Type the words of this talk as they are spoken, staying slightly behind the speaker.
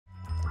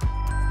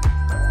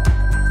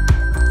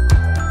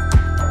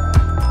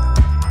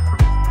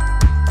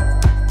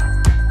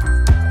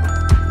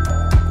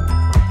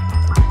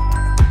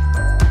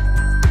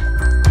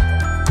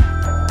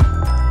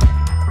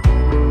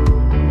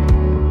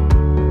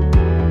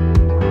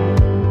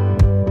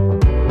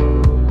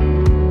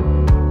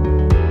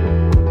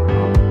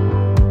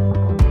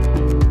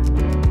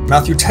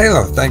Matthew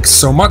Taylor, thanks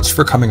so much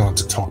for coming on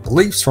to Talk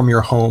Beliefs from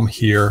your home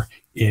here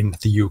in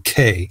the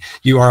UK.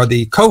 You are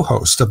the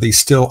co-host of the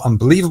Still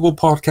Unbelievable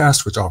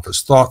podcast, which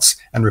offers thoughts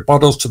and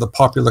rebuttals to the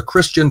popular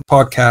Christian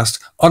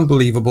podcast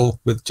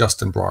Unbelievable with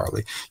Justin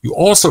Brierley. You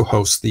also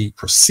host the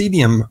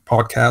Proscenium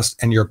podcast,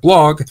 and your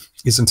blog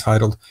is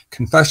entitled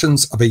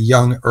Confessions of a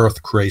Young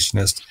Earth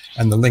Creationist,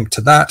 and the link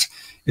to that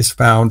is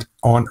found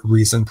on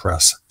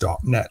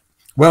reasonpress.net.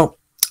 Well,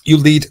 you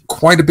lead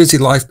quite a busy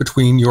life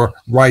between your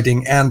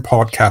writing and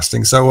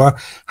podcasting. So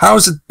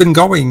how's it been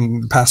going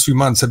the past few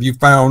months? Have you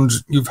found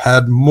you've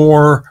had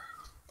more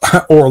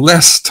or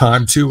less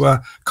time to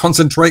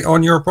concentrate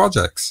on your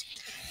projects?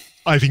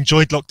 I've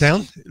enjoyed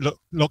lockdown.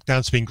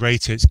 Lockdown's been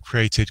great. It's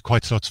created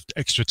quite a lot of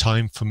extra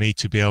time for me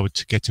to be able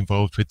to get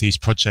involved with these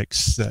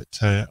projects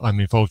that I'm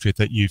involved with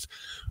that you've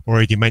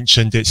already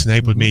mentioned. It's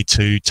enabled me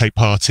to take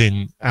part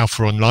in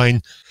Alpha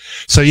Online.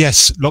 So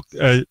yes,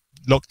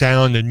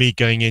 lockdown and me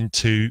going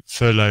into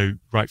furlough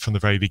right from the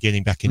very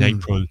beginning back in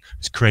April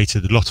has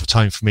created a lot of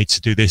time for me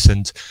to do this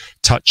and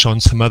touch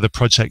on some other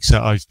projects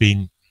that I've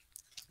been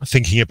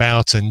thinking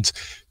about and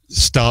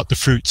start the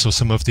fruits or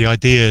some of the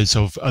ideas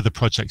of other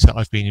projects that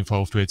I've been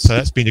involved with. So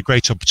that's been a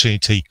great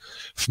opportunity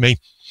for me.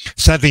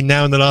 Sadly,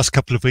 now in the last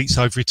couple of weeks,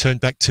 I've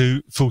returned back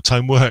to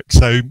full-time work.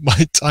 So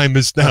my time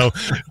is now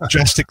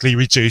drastically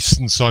reduced.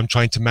 And so I'm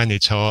trying to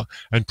manage how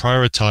and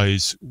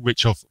prioritize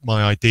which of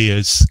my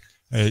ideas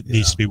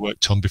needs to be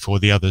worked on before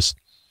the others.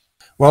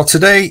 Well,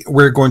 today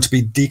we're going to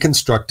be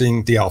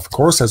deconstructing the Alpha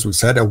Course, as we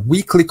said, a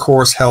weekly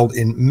course held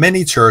in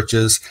many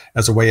churches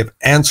as a way of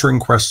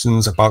answering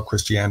questions about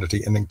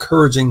Christianity and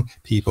encouraging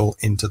people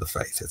into the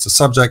faith. It's a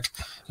subject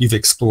you've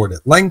explored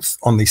at length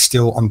on the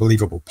Still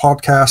Unbelievable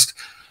podcast,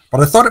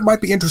 but I thought it might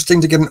be interesting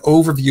to get an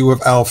overview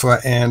of Alpha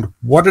and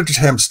what it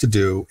attempts to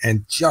do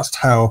and just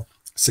how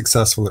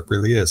successful it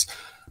really is.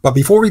 But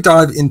before we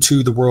dive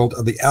into the world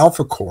of the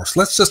Alpha Course,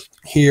 let's just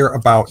hear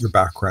about your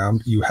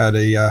background. You had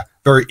a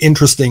very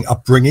interesting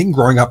upbringing,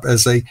 growing up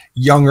as a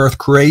young Earth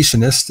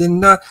creationist in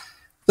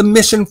the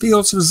mission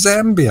fields of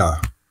Zambia.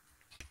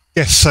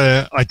 Yes,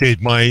 I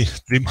did. My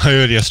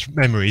earliest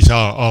memories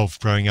are of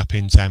growing up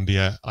in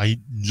Zambia. I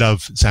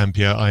love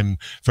Zambia. I'm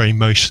very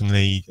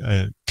emotionally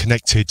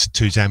connected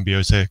to Zambia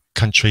as a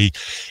country.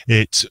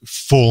 It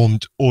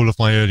formed all of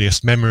my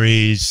earliest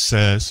memories,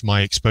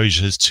 my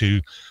exposures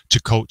to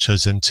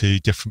cultures and to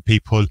different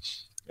people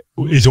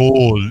is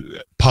all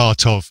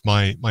part of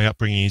my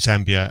upbringing in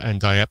Zambia,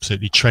 and I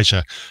absolutely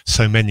treasure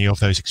so many of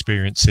those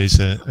experiences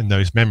and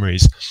those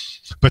memories.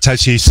 But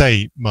as you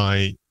say,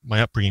 my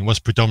upbringing was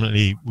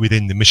predominantly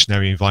within the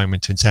missionary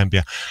environment in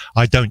Zambia.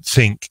 I don't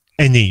think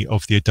any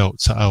of the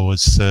adults that I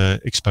was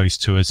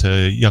exposed to as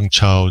a young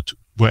child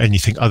were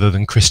anything other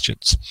than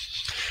Christians.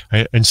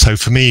 And so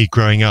for me,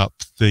 growing up,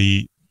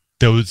 the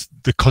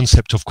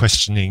concept of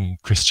questioning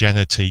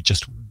Christianity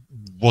just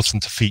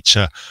wasn't a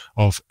feature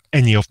of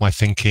any of my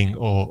thinking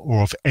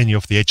or of any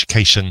of the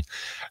education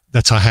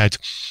that I had.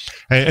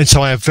 And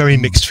so I have very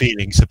mixed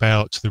feelings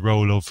about the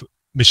role of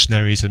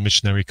missionaries and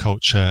missionary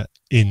culture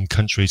in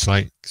countries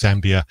like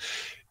Zambia.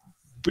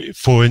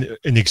 For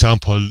an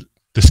example,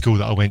 the school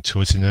that I went to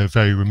was in a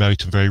very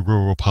remote and very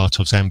rural part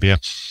of Zambia,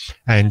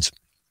 and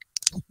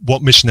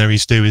what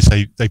missionaries do is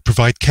they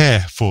provide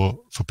care for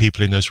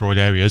people in those rural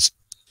areas.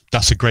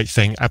 That's a great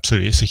thing,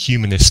 absolutely. It's a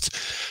humanist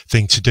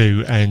thing to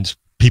do, and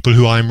people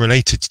who I'm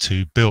related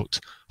to built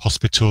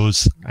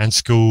hospitals and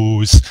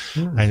schools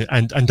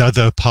and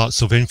other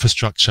parts of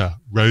infrastructure,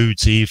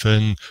 roads,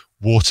 even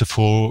water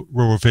for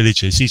rural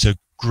villages. These are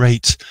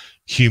great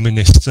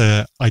humanist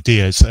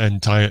ideas,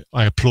 and I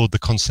applaud the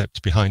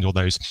concept behind all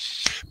those.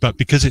 But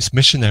because it's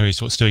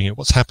missionaries what's doing it,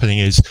 what's happening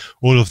is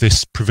all of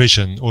this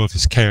provision, all of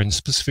this care, and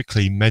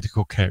specifically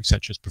medical care,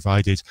 etc., is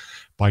provided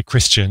by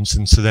Christians.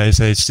 And so there's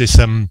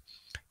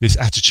this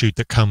attitude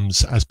that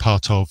comes as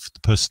part of the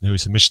person who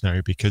is a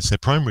missionary, because their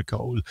primary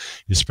goal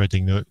is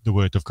spreading the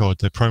word of God.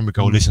 Their primary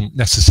goal isn't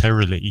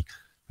necessarily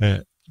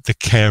the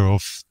care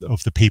of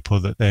the people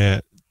that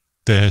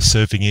they're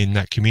serving in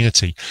that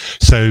community.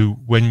 So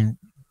when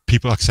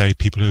people, like I say,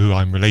 people who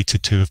I'm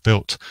related to have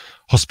built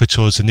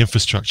hospitals and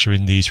infrastructure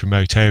in these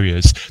remote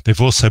areas,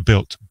 they've also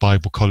built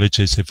Bible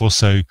colleges, they've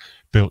also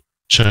built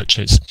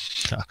churches,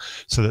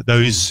 so that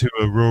those who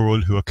are rural,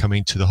 who are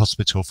coming to the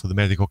hospital for the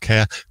medical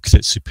care because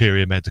it's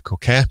superior medical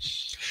care,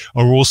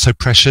 are also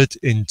pressured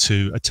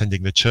into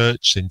attending the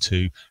church,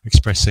 into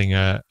expressing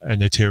an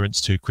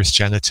adherence to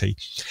Christianity.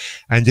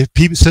 And if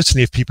people,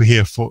 certainly if people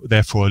here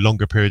there for a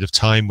longer period of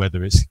time,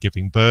 whether it's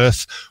giving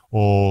birth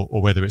or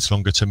whether it's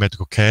longer term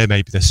medical care,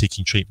 maybe they're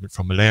seeking treatment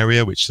from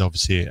malaria, which is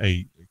obviously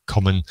a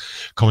common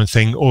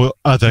thing, or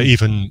other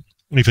even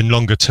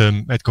longer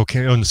term medical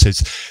care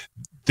illnesses,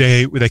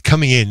 they're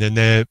coming in, and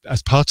they're,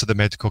 as part of the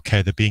medical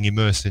care, they're being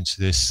immersed into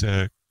this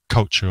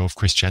culture of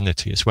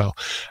Christianity as well.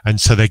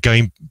 And so they're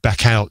going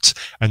back out,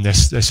 and they're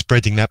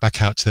spreading that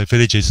back out to their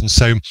villages. And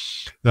so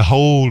the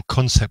whole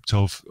concept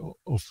of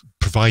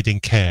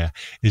providing care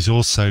is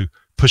also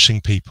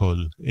pushing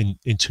people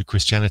into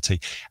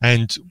Christianity.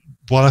 And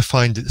what I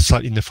find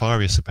slightly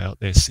nefarious about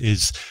this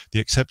is the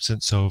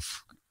acceptance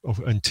of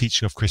and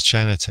teaching of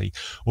Christianity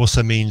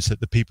also means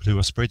that the people who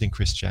are spreading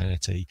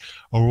Christianity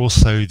are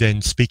also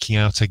then speaking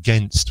out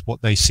against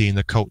what they see in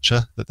the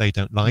culture that they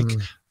don't like,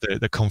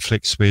 the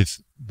conflicts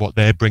with what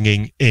they're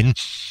bringing in.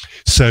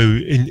 So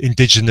in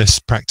indigenous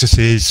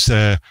practices,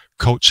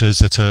 cultures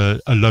that are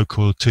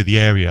local to the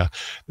area,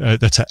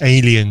 that are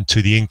alien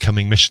to the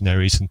incoming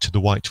missionaries and to the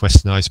white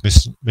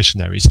westernized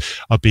missionaries,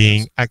 are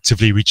being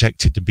actively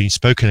rejected and being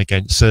spoken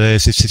against. So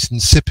there's this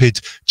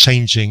insipid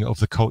changing of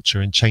the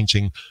culture and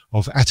changing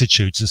of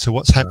attitudes. And so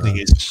what's happening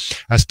is,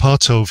 as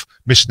part of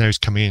missionaries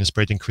coming in and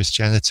spreading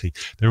Christianity,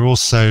 they're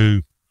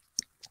also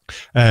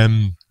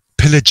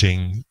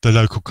pillaging the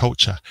local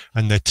culture,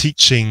 and they're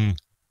teaching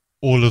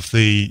all of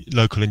the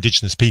local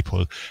indigenous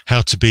people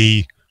how to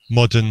be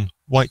modern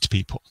white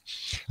people.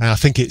 And I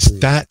think it's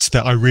that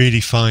I really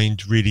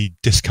find really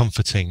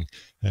discomforting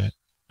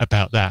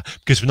about that,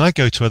 because when I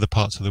go to other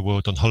parts of the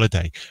world on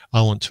holiday,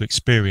 I want to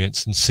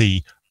experience and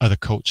see other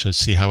cultures,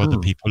 see how other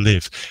people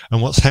live.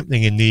 And what's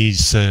happening in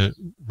these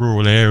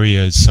rural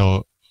areas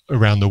or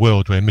around the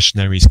world where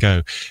missionaries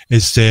go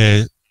is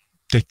they're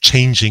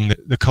changing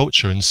the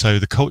culture, and so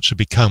the culture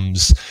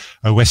becomes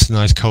a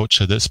westernized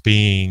culture that's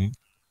being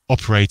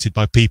operated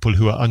by people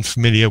who are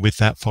unfamiliar with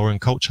that foreign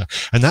culture.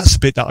 And that's the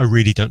bit that I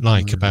really don't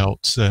like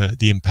about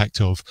the impact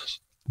of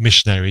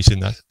missionaries in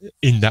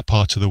that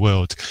part of the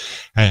world.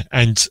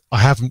 And I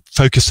haven't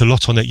focused a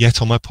lot on it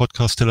yet on my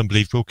podcast, Still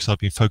Unbelievable, because I've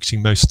been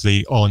focusing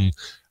mostly on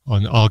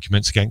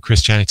arguments against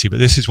Christianity, but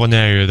this is one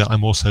area that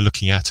I'm also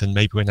looking at, and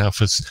maybe when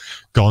Alpha's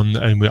gone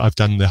and I've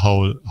done the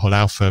whole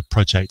Alpha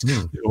project,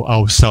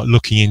 I'll start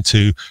looking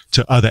into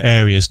other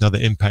areas and other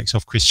impacts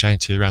of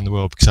Christianity around the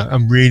world, because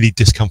I'm really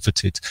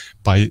discomforted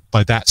by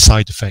that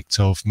side effect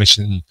of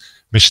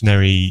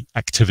missionary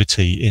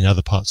activity in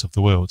other parts of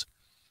the world.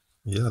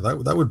 Yeah,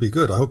 that would be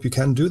good. I hope you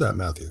can do that,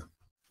 Matthew.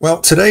 Well,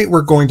 today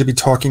we're going to be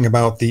talking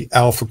about the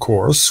Alpha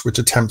course, which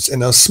attempts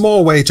in a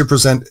small way to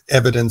present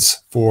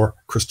evidence for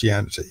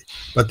Christianity.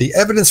 But the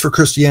evidence for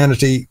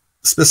Christianity,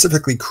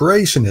 specifically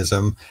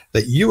creationism,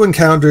 that you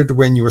encountered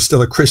when you were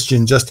still a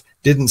Christian just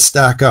didn't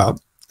stack up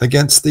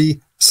against the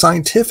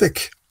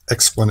scientific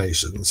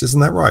explanations.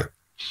 Isn't that right?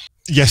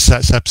 Yes,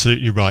 that's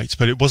absolutely right.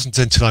 But it wasn't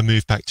until I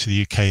moved back to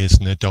the UK as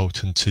an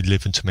adult and to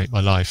live and to make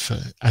my life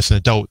as an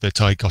adult that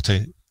I got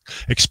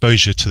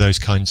exposure to those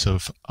kinds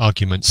of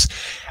arguments.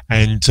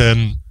 And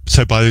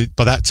so by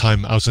that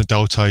time I was an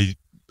adult,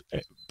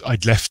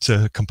 I'd left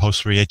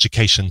compulsory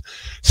education,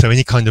 so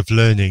any kind of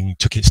learning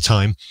took its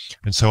time,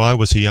 and so I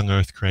was a young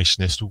earth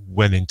creationist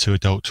well into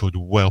adulthood,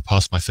 well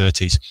past my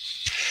 30s.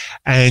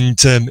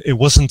 And it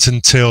wasn't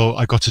until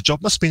I got a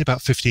job, must have been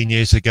about 15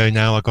 years ago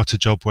now, I got a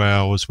job where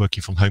I was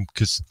working from home,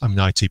 because I'm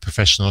an IT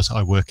professional, so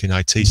I work in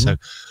IT, so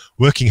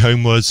working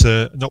home was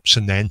an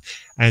option then.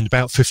 And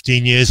about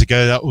 15 years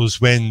ago, that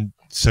was when,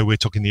 so we're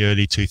talking the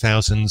early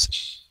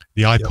 2000s,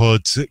 the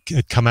iPod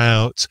had come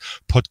out,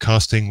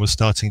 podcasting was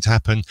starting to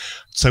happen.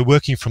 So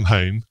working from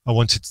home,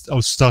 I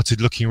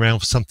started looking around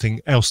for something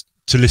else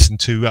to listen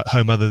to at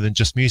home other than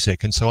just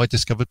music. And so I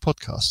discovered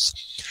podcasts,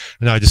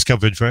 and I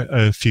discovered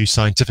a few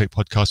scientific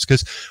podcasts,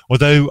 because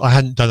although I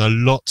hadn't done a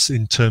lot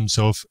in terms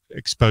of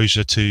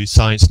exposure to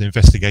science and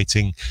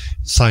investigating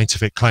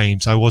scientific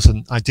claims,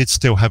 I did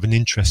still have an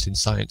interest in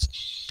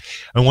science.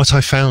 And what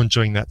I found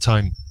during that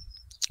time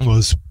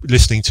was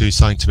listening to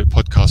scientific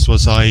podcasts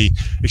was I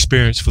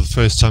experienced for the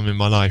first time in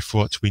my life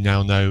what we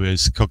now know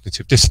as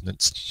cognitive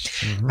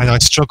dissonance. And I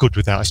struggled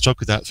with that. I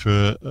struggled with that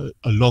for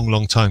a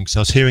long time, because I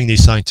was hearing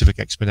these scientific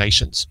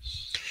explanations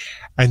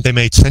and they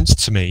made sense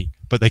to me,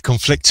 but they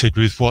conflicted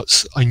with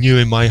what I knew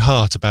in my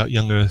heart about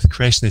young earth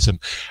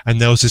creationism.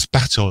 And there was this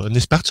battle, and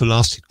this battle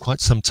lasted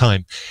quite some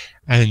time,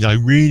 and I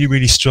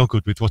really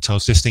struggled with what I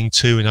was listening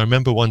to. And I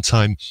remember one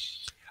time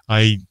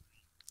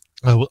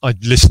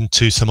I'd listened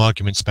to some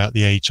arguments about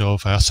the age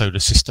of our solar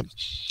system,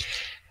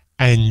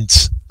 and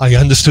I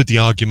understood the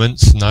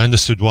arguments, and I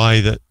understood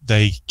why that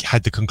they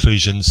had the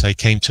conclusions they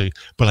came to,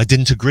 but I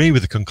didn't agree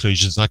with the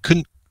conclusions, and I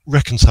couldn't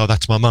reconcile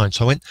that to my mind.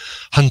 So I went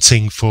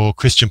hunting for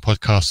Christian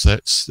podcasts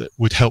that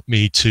would help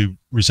me to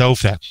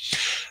resolve that,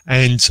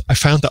 and I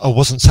found that I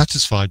wasn't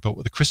satisfied by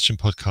what the Christian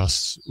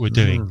podcasts were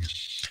doing.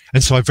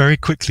 And so I very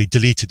quickly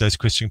deleted those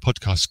Christian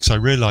podcasts, because I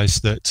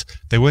realized that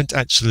they weren't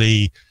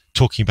actually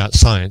talking about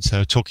science. They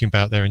were talking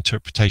about their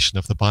interpretation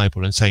of the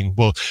Bible and saying,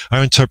 well,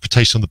 our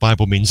interpretation of the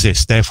Bible means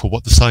this, therefore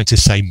what the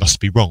scientists say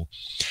must be wrong.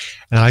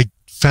 And I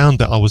found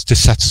that I was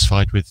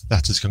dissatisfied with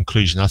that as a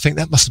conclusion. I think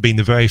that must have been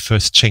the very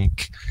first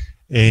chink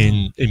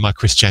in my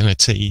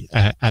Christianity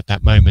at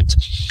that moment.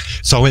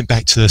 So I went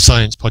back to the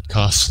science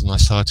podcasts, and I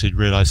started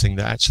realizing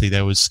that actually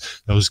there was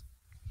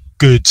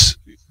good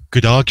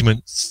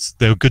arguments.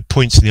 There were good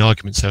points in the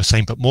arguments they were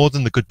saying, but more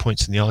than the good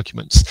points in the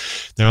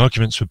arguments, their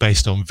arguments were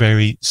based on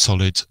very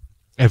solid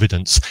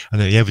evidence,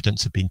 and that the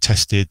evidence had been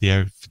tested, the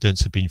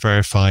evidence had been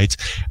verified,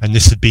 and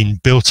this had been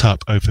built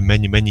up over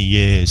many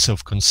years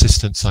of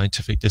consistent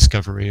scientific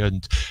discovery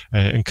and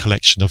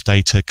collection of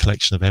data,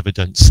 collection of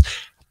evidence.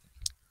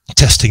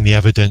 testing the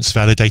evidence,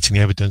 validating the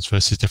evidence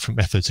versus different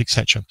methods,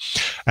 etc.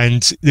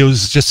 And there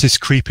was just this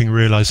creeping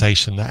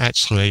realization that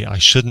actually I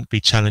shouldn't be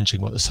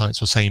challenging what the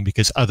science was saying,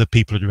 because other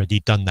people had already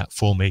done that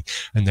for me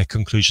and their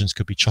conclusions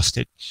could be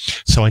trusted.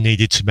 So I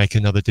needed to make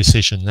another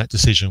decision. And that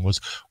decision was,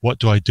 what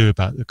do I do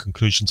about the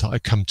conclusions that I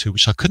come to,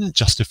 which I couldn't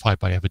justify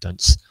by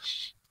evidence?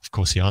 Of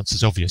course, the answer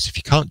is obvious. If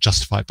you can't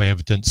justify it by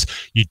evidence,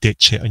 you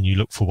ditch it and you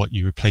look for what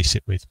you replace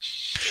it with.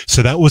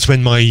 So that was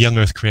when my Young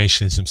Earth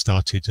Creationism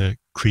started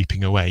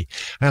creeping away.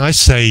 And I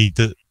say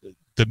that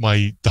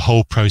the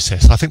whole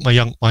process, I think my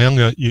Young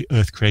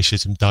Earth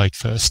Creationism died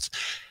first.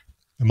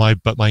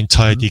 But my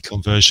entire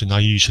deconversion, I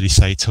usually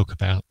say, took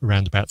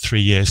around about 3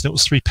 years. And it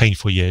was 3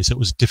 painful years. It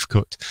was a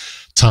difficult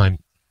time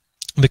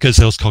because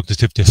there was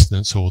cognitive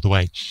dissonance all the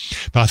way.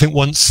 But I think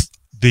once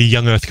the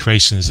Young Earth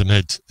Creationism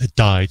had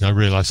died, I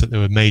realized that there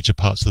were major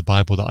parts of the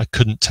Bible that I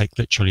couldn't take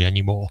literally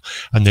anymore.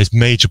 And there's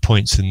major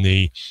points in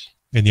the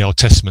Old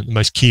Testament, the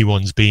most key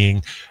ones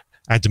being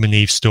Adam and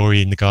Eve's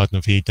story in the Garden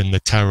of Eden,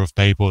 the Tower of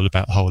Babel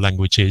about the whole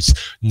languages,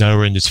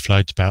 Noah and his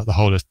flood about the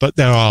whole earth. But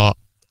there are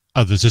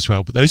others as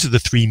well, but those are the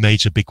 3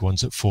 major big ones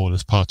that fall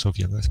as part of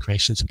Young Earth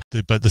Creationism.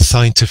 But the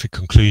scientific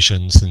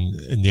conclusions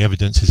and the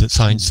evidences that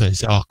science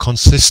says are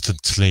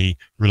consistently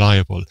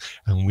reliable,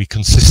 and we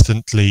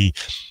consistently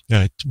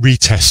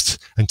retest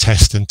and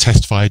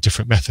test via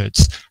different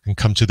methods and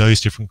come to those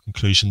different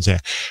conclusions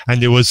there.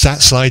 And it was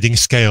that sliding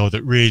scale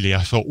that really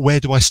I thought, where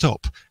do I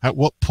stop? At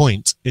what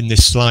point in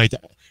this slide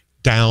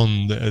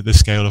down the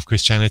scale of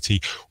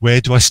Christianity,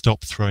 where do I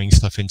stop throwing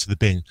stuff into the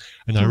bin?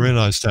 And I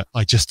realized that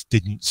I just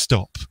didn't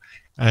stop.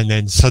 And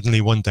then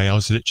suddenly one day I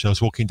was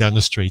walking down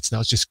the street and I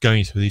was just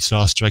going through these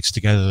last dregs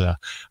together,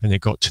 and it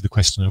got to the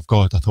question of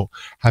God. I thought,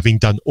 having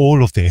done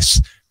all of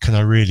this, can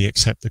I really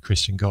accept the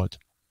Christian God?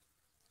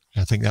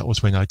 And I think that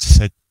was when I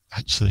said,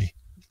 actually,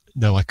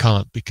 no, I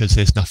can't, because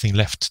there's nothing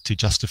left to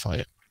justify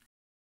it.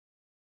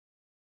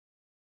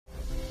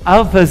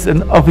 Alpha's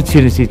an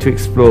opportunity to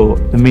explore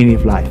the meaning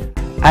of life.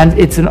 And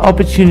it's an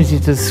opportunity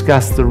to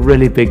discuss the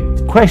really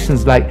big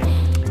questions like,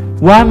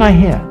 why am I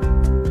here?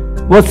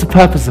 What's the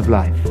purpose of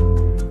life?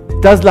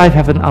 Does life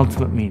have an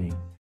ultimate meaning?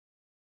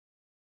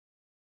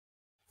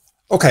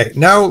 Okay,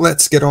 now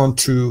let's get on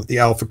to the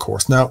Alpha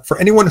Course. Now, for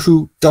anyone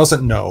who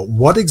doesn't know,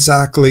 what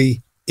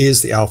exactly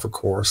is the Alpha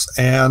Course,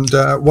 and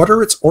what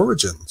are its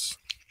origins?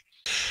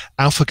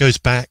 Alpha goes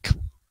back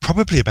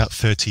probably about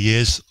 30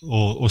 years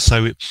or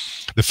so.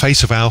 The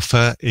face of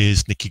Alpha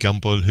is Nicky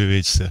Gumbel, who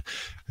is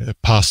a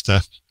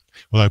pastor,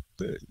 although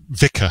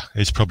vicar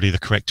is probably the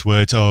correct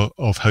word,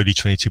 of Holy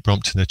Trinity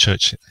Brompton, a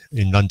church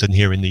in London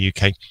here in the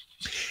UK.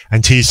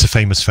 And he's the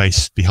famous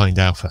face behind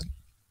Alpha.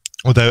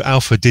 Although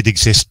Alpha did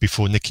exist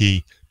before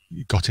Nicky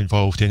got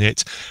involved in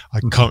it. I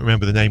can't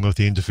remember the name of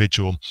the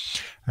individual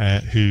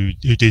who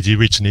did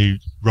originally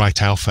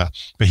write Alpha,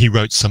 but he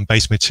wrote some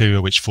base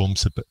material which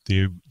forms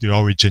the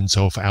origins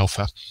of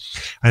Alpha.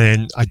 And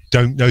then I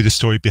don't know the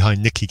story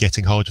behind Nicky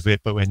getting hold of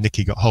it, but when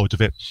Nicky got hold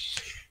of it,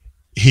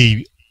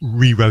 he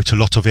rewrote a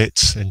lot of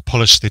it and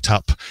polished it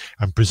up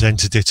and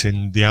presented it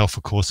in the Alpha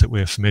Course that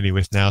we're familiar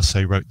with now. So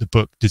he wrote the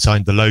book,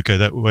 designed the logo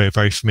that we're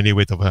very familiar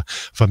with, of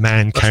a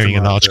man carrying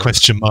a large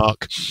question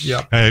mark.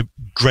 Yeah.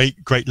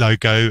 Great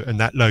logo, and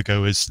that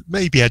logo has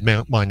maybe had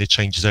minor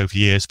changes over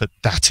years, but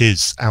that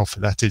is Alpha.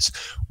 That is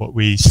what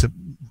we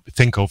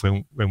think of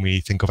when we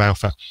think of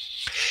Alpha.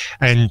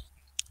 And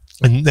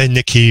then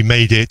Nicky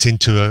made it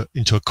into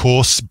a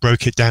course,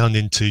 broke it down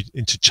into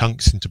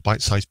chunks, into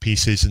bite-sized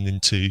pieces, and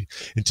into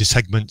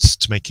segments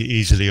to make it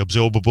easily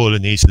absorbable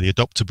and easily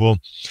adoptable.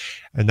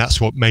 And that's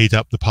what made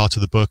up the part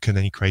of the book. And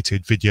then he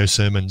created video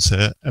sermons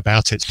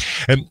about it.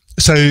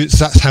 So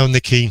that's how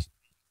Nicky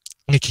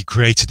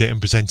created it and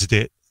presented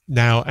it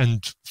now.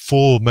 And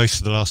for most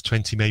of the last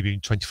 20, maybe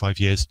 25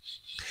 years,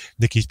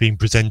 Nicky's been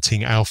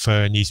presenting Alpha,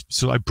 and he's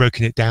sort of like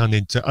broken it down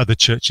into other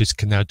churches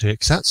can now do it,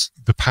 because that's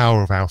the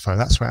power of Alpha.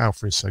 That's why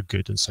Alpha is so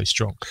good and so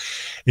strong,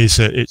 is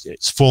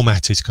its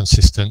format is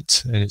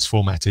consistent and its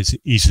format is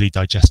easily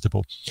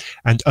digestible,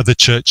 and other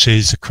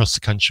churches across the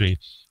country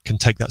can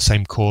take that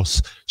same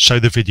course, show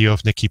the video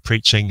of Nicky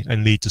preaching,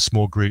 and lead to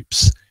small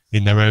groups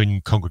in their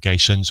own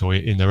congregations or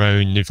in their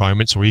own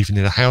environments, or even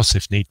in a house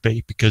if need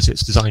be, because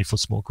it's designed for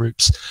small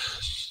groups,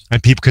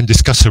 and people can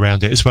discuss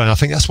around it as well. And I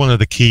think that's one of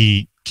the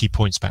key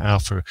points about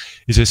Alpha,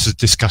 is it's a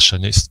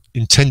discussion. It's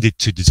intended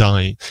to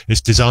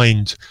it's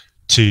designed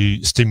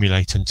to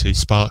stimulate and to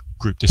spark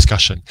group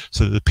discussion,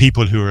 so that the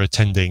people who are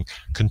attending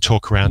can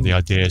talk around the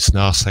ideas and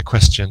ask their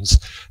questions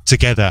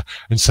together,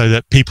 and so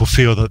that people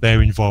feel that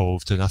they're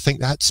involved. And I think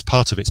that's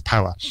part of its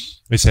power,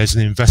 is there's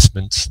an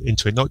investment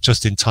into it, not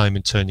just in time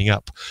and turning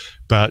up,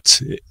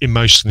 but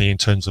emotionally in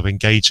terms of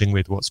engaging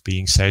with what's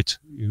being said,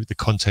 the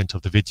content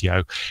of the video,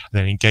 and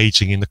then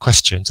engaging in the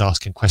questions,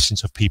 asking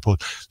questions of people,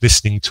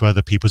 listening to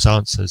other people's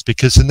answers.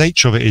 Because the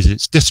nature of it is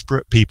it's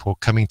disparate people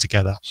coming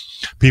together.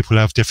 People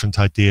have different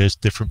ideas,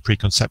 different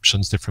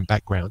preconceptions, different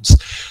backgrounds.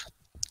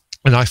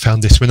 And I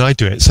found this when I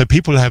do it. So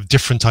people have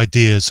different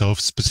ideas of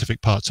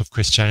specific parts of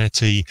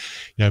Christianity,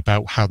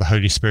 about how the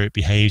Holy Spirit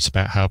behaves,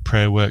 about how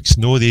prayer works,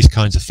 and all these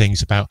kinds of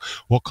things about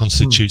what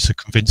constitutes a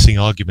convincing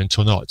argument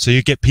or not. So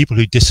you get people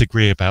who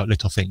disagree about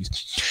little things.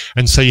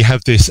 And so you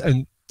have this,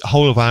 and the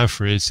whole of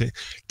Alpha is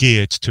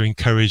geared to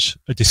encourage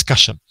a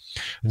discussion.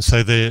 And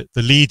so the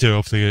leader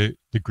of the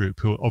group,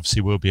 who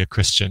obviously will be a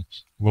Christian,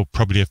 will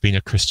probably have been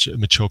a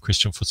mature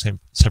Christian for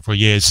several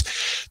years.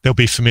 They'll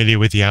be familiar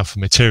with the Alpha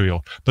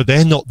material, but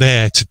they're not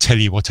there to tell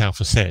you what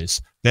Alpha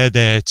says. They're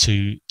there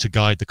to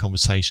guide the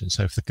conversation.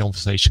 So if the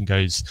conversation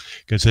goes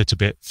a little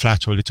bit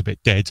flat or a little bit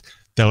dead,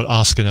 they'll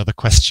ask another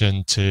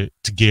question to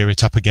gear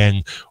it up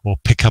again, or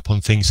pick up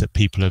on things that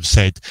people have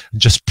said, and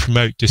just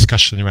promote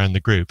discussion around the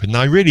group. And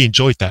I really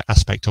enjoyed that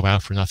aspect of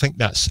Alpha, and I think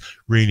that's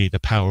really the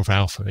power of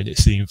Alpha, and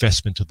it's the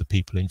investment of the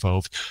people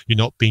involved. You're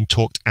not being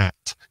talked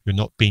at, you're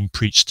not being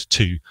preached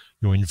to,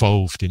 you're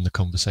involved in the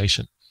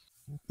conversation.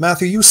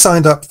 Matthew, you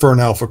signed up for an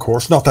Alpha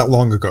course not that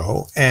long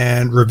ago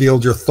and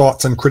revealed your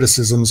thoughts and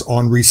criticisms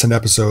on recent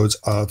episodes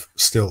of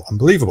Still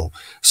Unbelievable.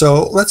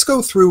 So let's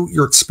go through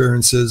your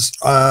experiences.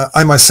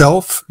 I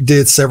myself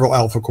did several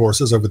Alpha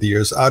courses over the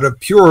years out of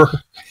pure,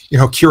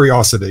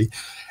 curiosity.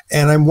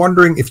 And I'm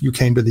wondering if you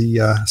came to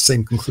the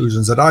same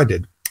conclusions that I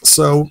did.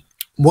 So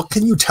what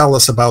can you tell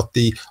us about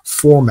the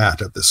format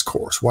of this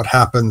course? What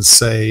happens,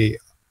 say,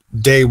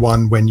 day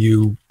one when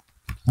you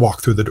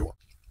walk through the door?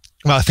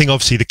 Well, I think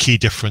obviously the key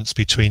difference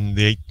between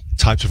the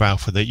types of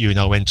Alpha that you and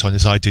I went on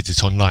is I did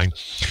it online.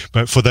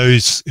 But for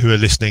those who are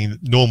listening,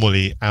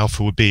 normally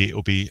Alpha will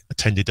be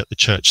attended at the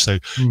church. So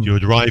you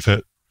would arrive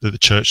at the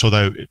church,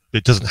 although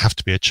it doesn't have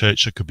to be a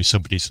church. It could be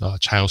somebody's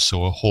large house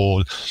or a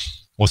hall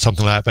or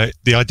something like that. But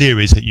the idea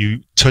is that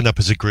you turn up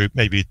as a group,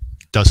 maybe a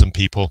dozen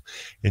people,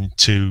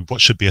 into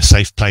what should be a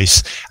safe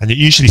place. And it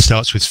usually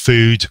starts with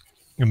food,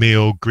 a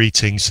meal,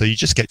 greetings, so you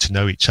just get to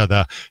know each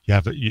other.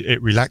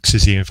 It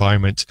relaxes the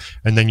environment,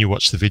 and then you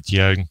watch the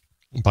video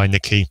by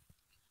Nikki,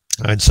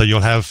 and so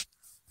you'll have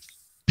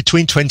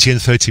between 20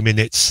 and 30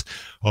 minutes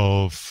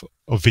of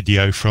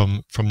video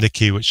from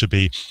Nikki, which will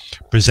be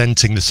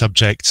presenting the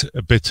subject,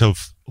 a bit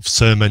of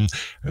sermon,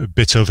 a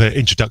bit of an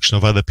introduction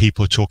of other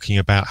people talking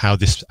about how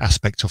this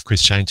aspect of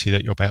Christianity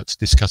that you're about to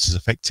discuss has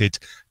affected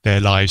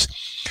their lives.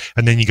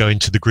 And then you go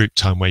into the group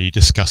time where you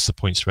discuss the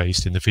points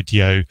raised in the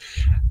video,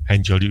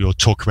 and you'll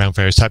talk around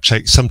various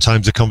subjects.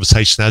 Sometimes the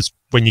conversation, as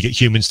when you get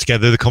humans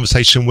together, the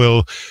conversation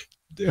will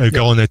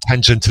go on a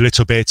tangent a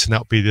little bit, and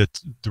that'll be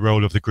the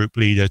role of the group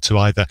leader to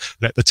either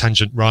let the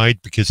tangent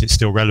ride because it's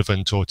still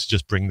relevant, or to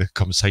just bring the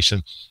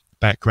conversation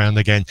back around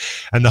again.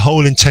 And the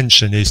whole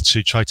intention is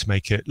to try to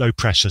make it low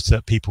pressure so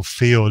that people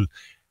feel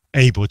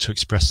able to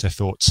express their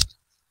thoughts.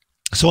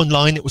 So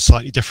online it was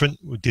slightly different.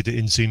 We did it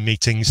in Zoom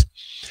meetings.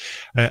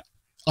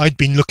 I'd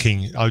been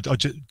looking, I'll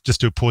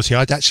just do a pause here,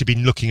 I'd actually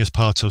been looking as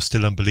part of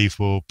Still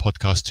Unbelievable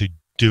podcast to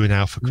do an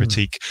Alpha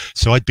critique.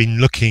 So I'd been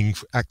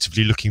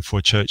actively looking for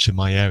a church in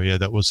my area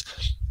that was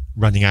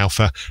running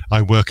Alpha.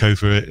 I work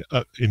over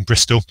in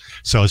Bristol,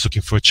 so I was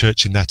looking for a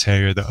church in that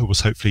area that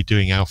was hopefully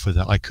doing Alpha,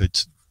 that I could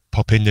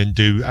pop in and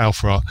do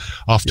Alpha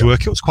after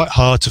work. It was quite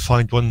hard to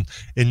find one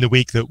in the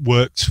week that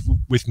worked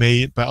with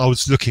me, but I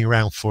was looking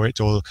around for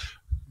it, or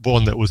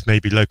one that was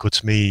maybe local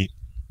to me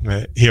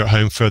here at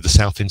home, further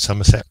south in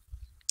Somerset.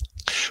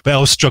 But I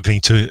was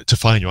struggling to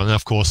find one, and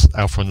of course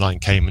Alpha Online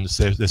came, and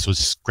this was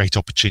this great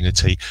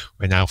opportunity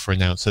when Alpha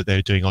announced that they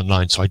were doing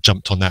online, so I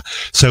jumped on that.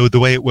 So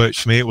the way it worked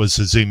for me, it was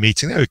a Zoom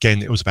meeting. There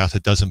again, it was about a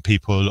dozen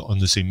people on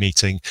the Zoom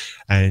meeting,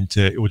 and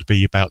it would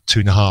be about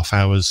 2.5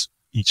 hours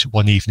each,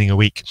 one evening a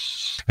week.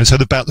 And so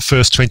about the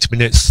first 20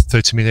 minutes,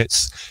 30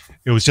 minutes,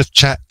 it was just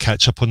chat,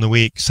 catch up on the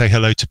week, say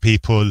hello to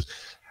people.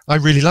 I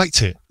really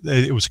liked it.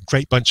 It was a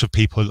great bunch of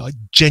people,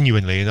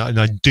 genuinely, and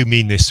I do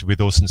mean this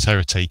with all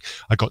sincerity.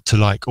 I got to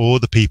like all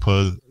the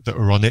people that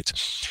were on it,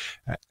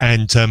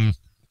 and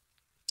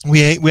we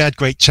had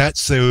great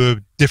chats. There were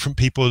different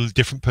people,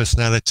 different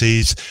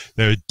personalities.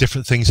 There were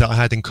different things that I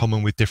had in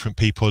common with different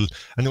people,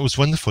 and it was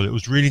wonderful. It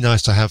was really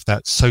nice to have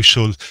that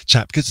social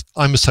chat, because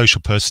I'm a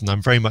social person.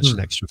 I'm very much an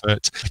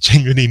extrovert. I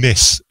genuinely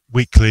miss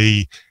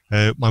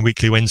my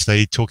weekly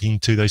Wednesday talking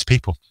to those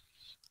people.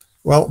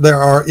 Well,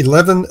 there are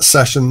 11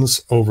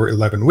 sessions over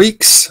 11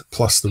 weeks,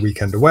 plus the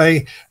weekend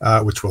away,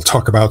 which we'll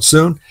talk about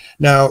soon.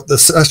 Now, the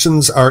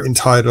sessions are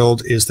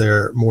entitled, Is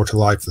There More to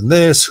Life Than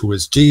This? Who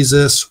is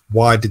Jesus?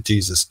 Why did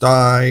Jesus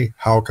die?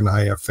 How can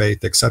I have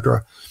faith?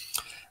 Etc.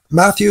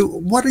 Matthew,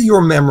 what are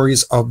your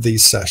memories of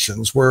these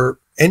sessions? Were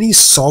any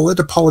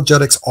solid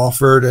apologetics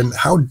offered, and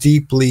how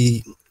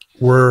deeply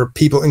were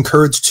people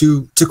encouraged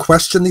to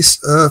question these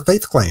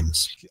faith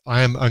claims?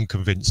 I am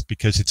unconvinced,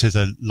 because it is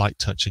a light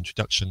touch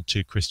introduction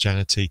to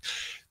Christianity.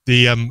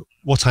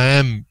 What I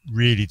am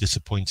really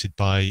disappointed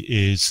by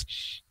is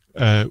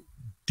the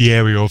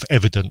area of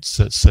evidence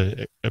that's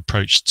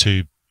approached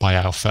by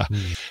Alpha.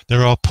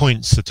 There are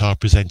points that are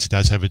presented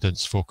as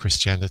evidence for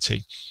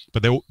Christianity,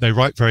 but they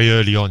write very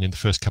early on in the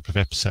first couple of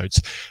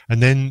episodes,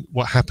 and then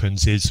what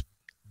happens is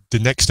the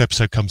next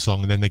episode comes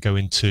along, and then they go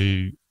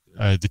into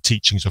the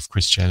teachings of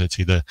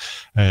Christianity, the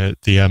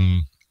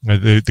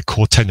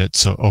core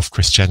tenets of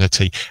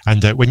Christianity.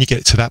 And when you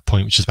get to that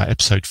point, which is about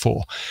episode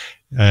 4,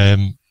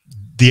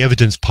 the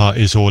evidence part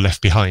is all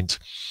left behind.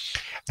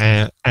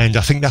 And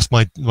I think that's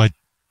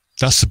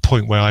that's the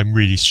point where I'm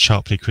really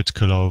sharply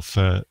critical of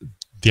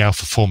the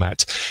alpha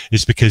format,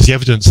 is because the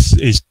evidence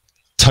is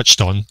touched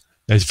on.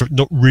 There's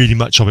not really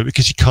much of it,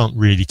 because you can't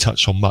really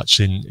touch on much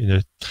in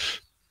a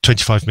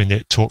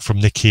 25-minute talk from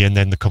Nikki and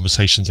then the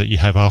conversations that you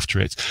have after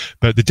it.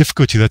 But the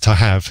difficulty that I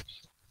have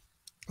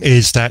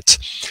is that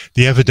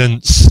the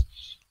evidence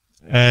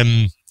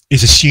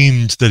is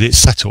assumed that it's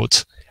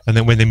settled, and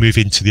then when they move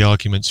into the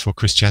arguments for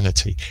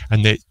Christianity,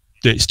 and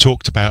it's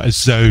talked about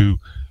as though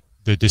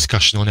the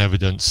discussion on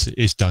evidence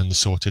is done,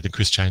 sorted, and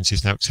Christianity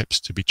is now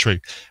accepted to be true.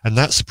 And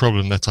that's the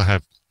problem that I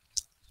have.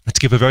 To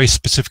give a very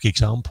specific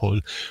example,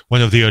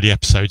 one of the early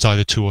episodes,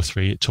 either 2 or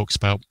 3, it talks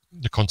about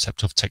the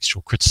concept of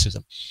textual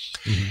criticism.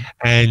 Mm-hmm.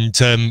 And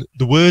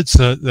the words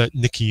that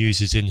Nikki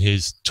uses in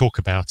his talk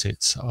about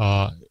it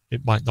are,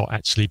 it might not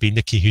actually be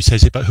Nikki who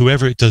says it, but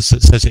whoever it does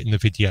that says it in the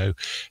video,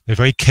 they're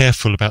very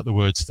careful about the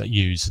words that they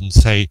use, and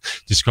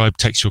describe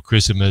textual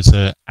criticism as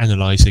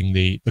analysing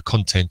the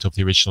content of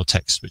the original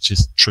text, which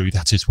is true.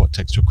 That is what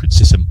textual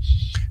criticism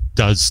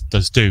does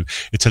do.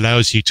 It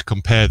allows you to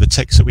compare the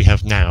text that we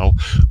have now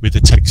with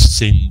the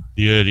texts in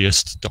the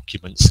earliest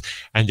documents,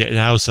 and it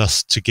allows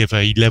us to give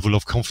a level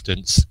of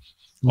confidence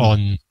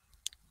on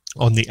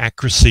the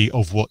accuracy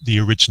of what the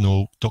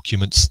original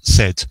documents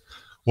said.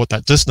 What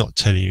that does not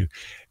tell you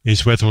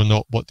is whether or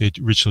not what the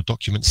original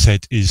document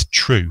said is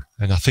true,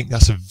 and I think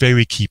that's a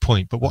very key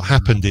point. But what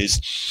happened is,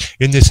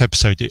 in this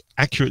episode, it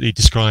accurately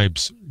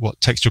describes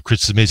what textual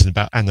criticism is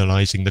about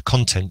analysing the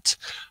content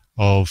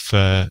of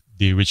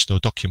the original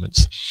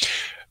documents.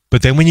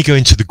 But then when you go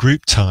into the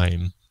group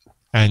time,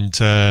 and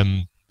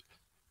some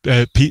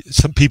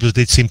people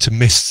did seem to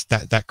miss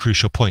that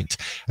crucial point.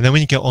 And then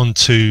when you get on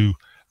to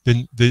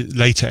the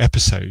later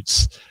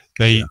episodes,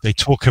 they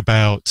talk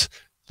about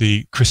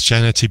the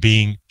Christianity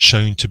being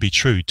shown to be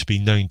true, to be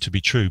known to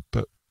be true.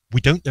 But we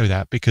don't know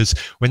that, because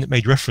when it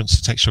made reference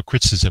to textual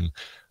criticism,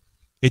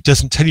 it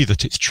doesn't tell you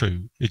that it's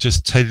true. It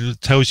just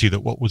tells you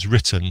that what was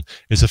written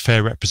is a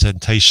fair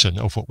representation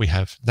of what we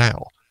have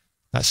now.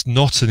 That's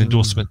not an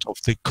endorsement of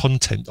the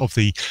content of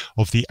the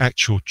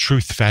actual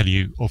truth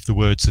value of the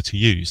words that are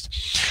used.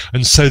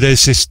 And so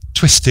there's this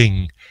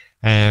twisting,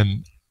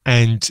 and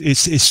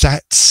it's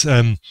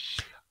that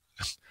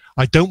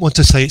I don't want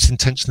to say it's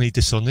intentionally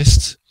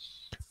dishonest,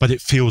 but it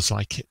feels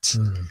like it.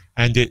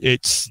 And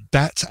it's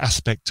that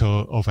aspect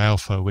of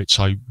alpha which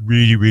I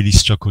really, really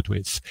struggled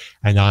with,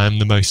 and I am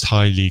the most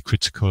highly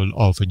critical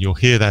of. And you'll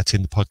hear that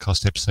in the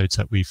podcast episodes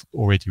that we've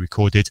already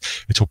recorded.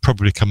 It will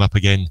probably come up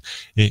again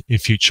in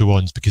future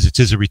ones, because it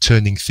is a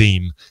returning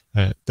theme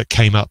that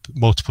came up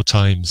multiple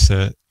times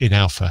in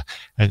alpha.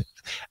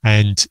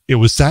 And it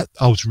was that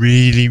I was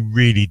really,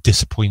 really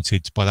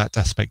disappointed by that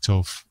aspect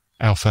of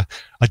alpha.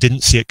 I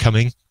didn't see it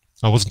coming.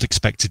 I wasn't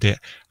expecting it,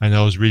 and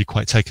I was really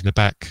quite taken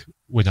aback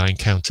when I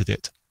encountered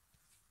it.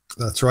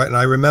 That's right. And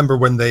I remember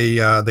when they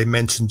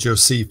mentioned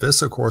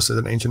Josephus, of course,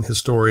 an ancient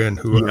historian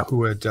who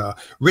had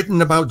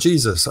written about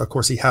Jesus. Of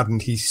course, he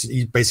hadn't.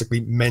 He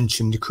basically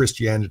mentioned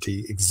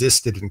Christianity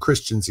existed and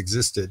Christians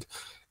existed,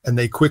 and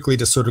they quickly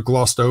just sort of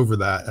glossed over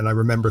that. And I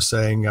remember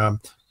saying, "Oh,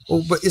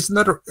 but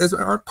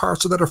aren't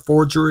parts of that a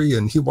forgery?"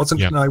 And he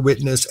wasn't an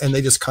eyewitness. And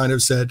they just kind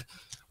of said,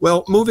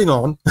 well, moving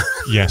on.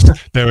 Yes,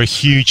 there are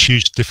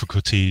huge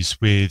difficulties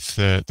with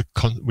the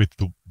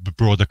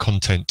broader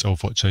content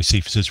of what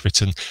Josephus has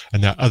written,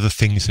 and there are other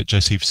things that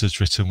Josephus has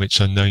written which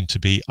are known to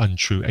be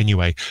untrue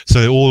anyway.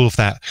 So all of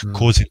that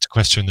calls into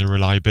question the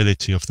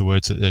reliability of the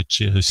words that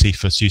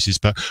Josephus uses.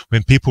 But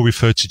when people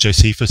refer to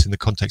Josephus in the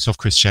context of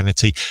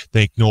Christianity,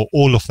 they ignore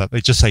all of that.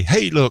 They just say,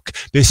 "Hey, look,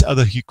 this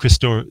other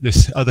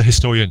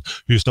historian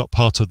who's not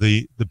part of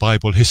the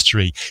Bible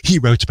history, he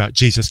wrote about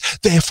Jesus,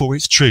 therefore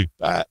it's true."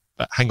 But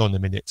hang on a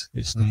minute,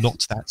 it's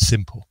not that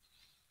simple.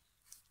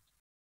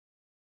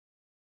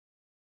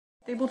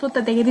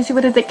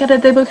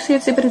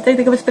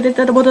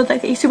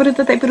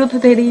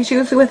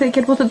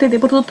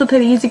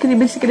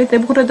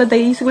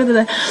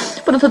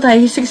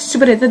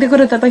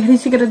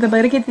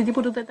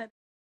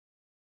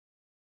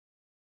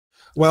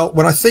 Well,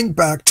 when I think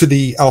back to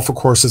the alpha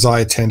courses I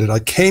attended, I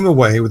came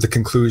away with the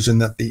conclusion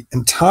that the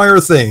entire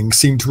thing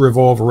seemed to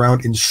revolve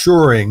around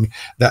ensuring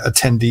that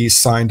attendees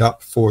signed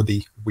up for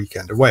the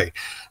weekend away.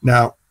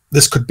 Now,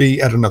 this could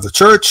be at another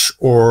church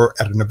or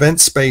at an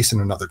event space in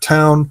another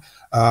town.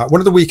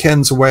 One of the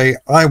weekends away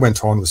I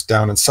went on was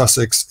down in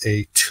Sussex,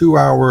 a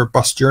 2-hour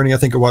bus journey, I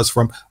think it was,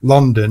 from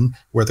London,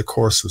 where the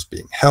course was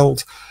being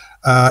held.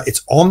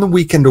 It's on the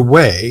weekend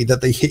away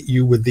that they hit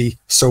you with the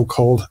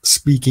so-called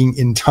speaking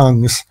in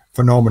tongues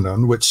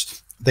phenomenon,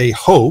 which they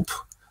hope,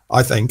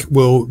 I think,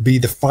 will be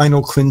the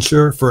final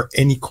clincher for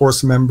any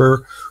course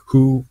member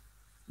who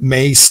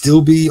may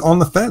still be on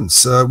the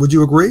fence. Would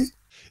you agree?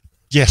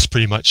 Yes,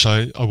 pretty much.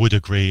 I would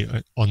agree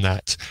on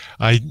that.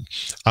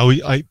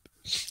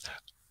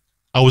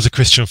 I was a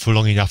Christian for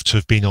long enough to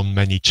have been on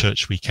many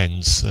church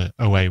weekends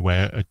away,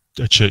 where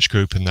a church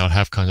group, and they'll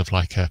have kind of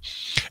like a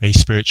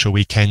spiritual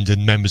weekend,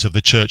 and members of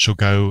the church will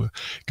go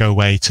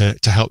away to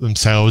help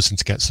themselves and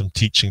to get some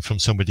teaching from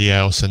somebody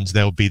else, and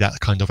there'll be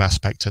that kind of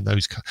aspect in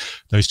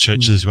those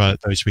churches as well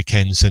at those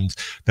weekends. And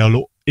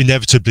they'll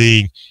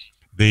inevitably,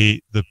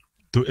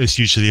 it's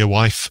usually a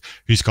wife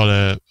who's got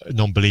a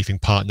non-believing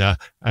partner,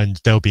 and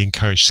they'll be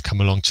encouraged to come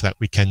along to that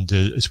weekend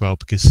as well,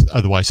 because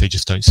otherwise they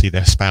just don't see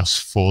their spouse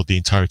for the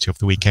entirety of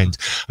the weekend.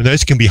 And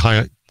those can be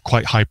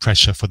quite high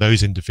pressure for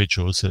those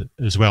individuals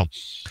as well.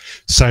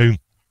 So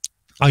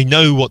I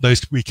know what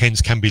those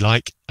weekends can be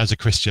like as a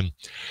Christian,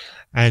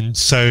 and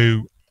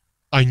so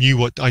I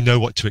know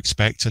what to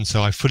expect, and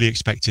so I fully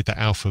expected that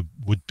Alpha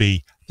would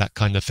be that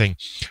kind of thing.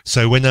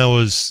 So when I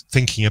was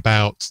thinking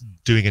about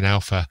doing an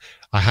Alpha,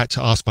 I had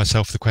to ask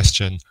myself the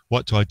question,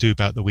 what do I do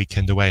about the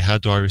weekend away? How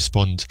do I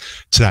respond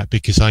to that?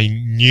 Because I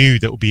knew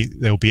there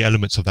will be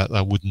elements of that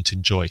I wouldn't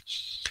enjoy,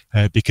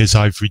 because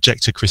I've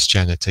rejected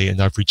Christianity,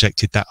 and I've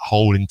rejected that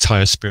whole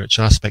entire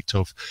spiritual aspect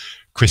of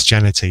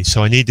Christianity.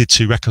 So I needed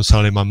to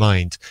reconcile in my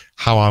mind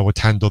how I would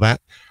handle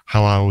that,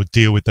 how I would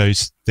deal with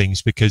those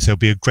things, because there'll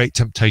be a great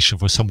temptation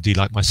for somebody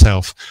like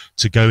myself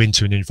to go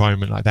into an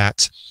environment like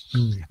that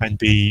and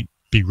be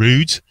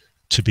rude,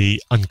 to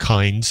be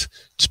unkind,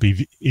 to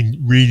be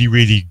really,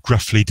 really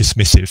gruffly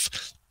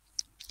dismissive.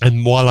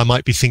 And while I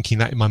might be thinking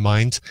that in my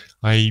mind,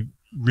 I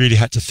really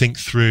had to think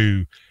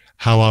through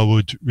how I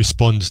would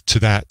respond to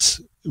that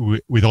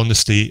with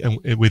honesty and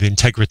with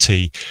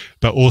integrity,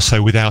 but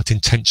also without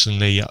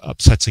intentionally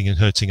upsetting and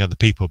hurting other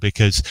people.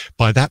 Because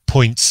by that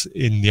point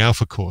in the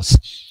Alpha course,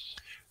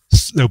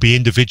 there'll be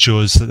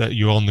individuals that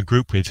you're on the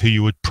group with who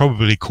you would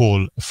probably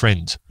call a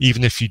friend,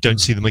 even if you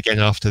don't see them again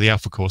after the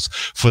Alpha course.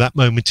 For that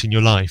moment in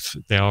your life,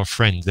 they are a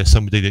friend. They're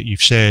somebody that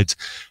you've shared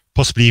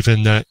possibly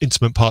even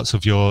intimate parts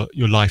of your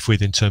life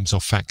with, in terms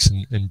of facts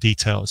and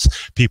details,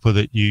 people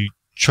that you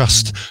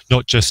trust,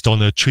 not just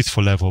on a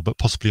truthful level, but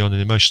possibly on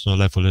an emotional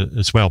level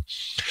as well.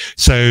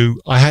 So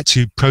I had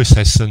to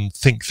process and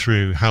think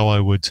through how I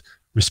would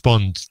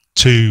respond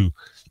to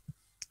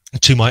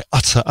my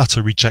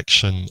utter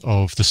rejection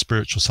of the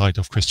spiritual side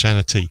of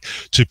Christianity,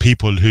 to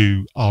people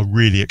who are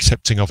really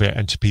accepting of it,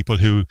 and to people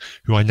who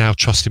I now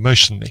trust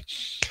emotionally.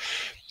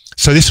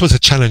 So this was a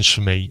challenge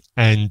for me,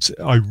 and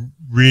I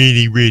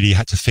really, really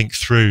had to think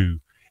through,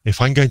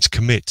 if I'm going to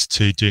commit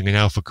to doing an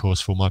Alpha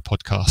course for my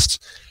podcast,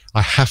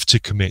 I have to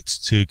commit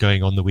to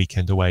going on the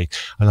weekend away,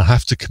 and I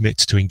have to commit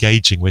to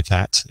engaging with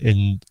that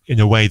in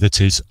a way that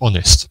is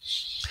honest.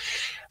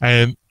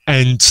 And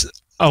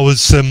I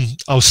was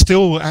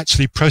still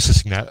actually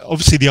processing that.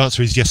 Obviously, the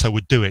answer is yes, I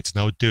would do it,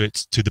 and I would do it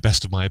to the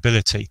best of my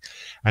ability,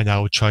 and I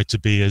would try to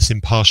be as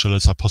impartial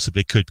as I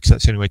possibly could, because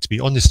that's the only way to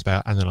be honest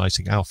about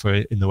analysing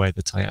Alpha in the way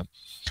that I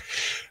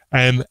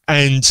am.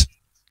 And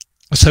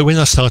so when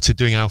I started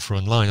doing Alpha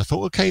online, I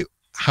thought, okay,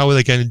 how are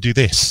they going to do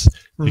this?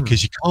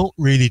 Because you can't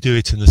really do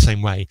it in the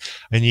same way,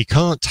 and you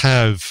can't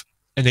have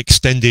an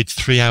extended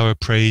 3-hour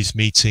praise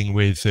meeting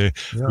with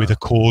a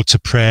call to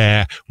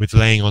prayer, with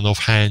laying on of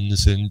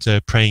hands and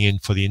praying in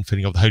for the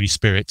infilling of the Holy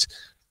Spirit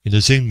in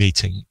a Zoom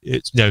meeting.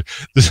 It's, you know,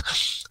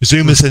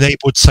 Zoom has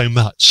enabled so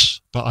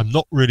much, but I'm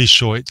not really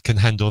sure it can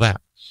handle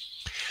that.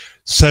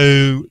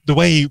 So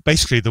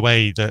basically the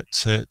way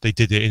that they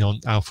did it on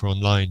Alpha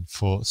Online,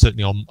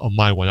 certainly on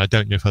my one, I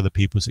don't know if other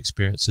people's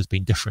experience has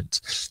been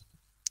different.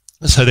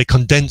 So they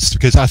condensed,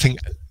 because I think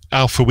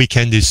Alpha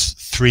weekend is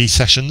 3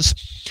 sessions,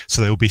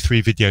 so there will be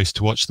 3 videos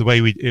to watch. The way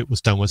it was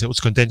done was it was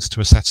condensed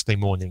to a Saturday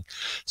morning,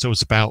 so it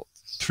was about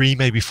 3,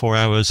 maybe 4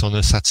 hours on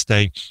a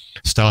Saturday,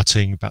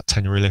 starting about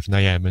 10 or 11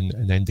 a.m.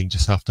 and ending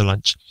just after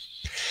lunch.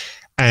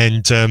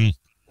 And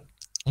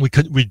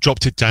we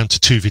dropped it down to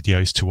 2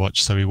 videos to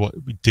watch. So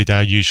we did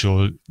our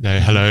usual,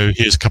 hello,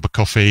 here's a cup of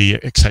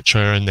coffee,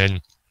 etc., and then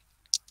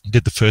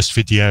did the first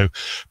video,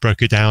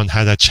 broke it down,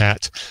 had a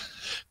chat,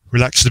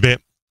 relaxed a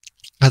bit,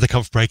 had a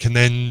comfort break, and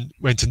then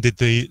went and did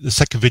the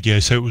second video.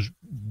 So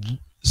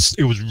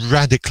it was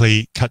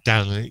radically cut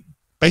down, and it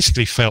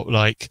basically felt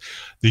like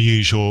the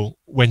usual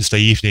Wednesday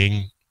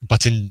evening,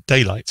 but in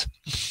daylight.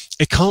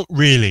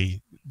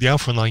 The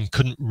Alpha Online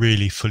couldn't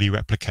really fully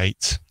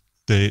replicate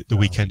the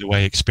weekend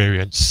away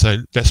experience. So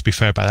let's be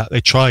fair about that.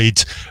 They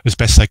tried as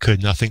best they could,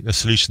 and I think the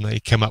solution they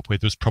came up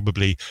with was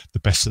probably the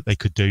best that they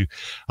could do.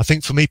 I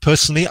think for me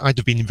personally, I'd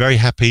have been very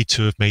happy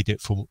to have made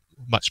it for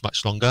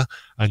much longer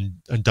and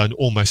done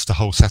almost the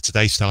whole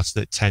Saturday, started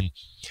at 10,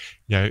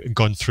 and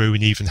gone through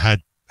and even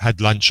had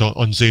lunch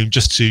on Zoom,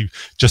 just to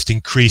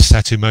increase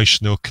that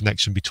emotional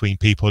connection between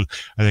people,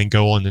 and then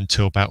go on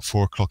until about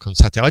 4 o'clock on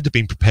Saturday. I'd have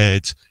been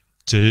prepared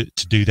to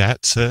do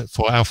that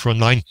for Alpha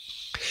Online,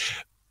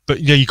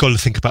 but you've got to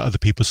think about other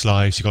people's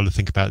lives. You've got to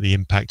think about the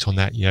impact on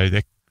that.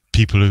 They're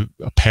people who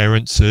are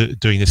parents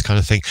doing this kind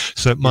of thing,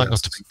 so it might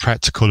not be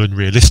practical and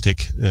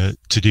realistic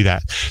to do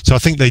that. So I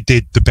think they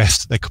did the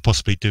best that they could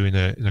possibly do in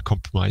a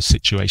compromised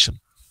situation.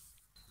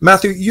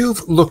 Matthew,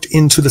 you've looked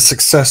into the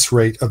success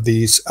rate of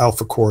these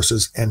alpha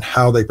courses and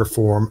how they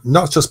perform,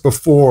 not just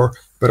before,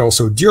 but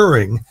also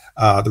during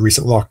the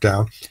recent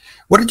lockdown.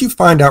 What did you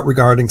find out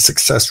regarding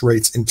success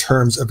rates in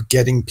terms of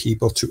getting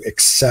people to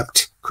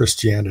accept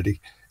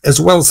Christianity,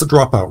 as well as the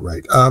dropout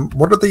rate?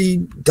 What are the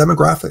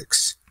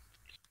demographics?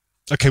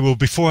 Okay, well,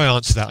 before I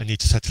answer that, I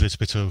need to set a little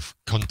bit of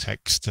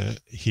context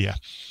here.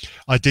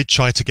 I did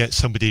try to get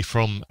somebody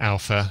from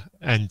Alpha,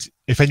 and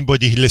if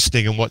anybody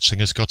listening and watching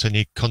has got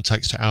any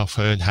contacts to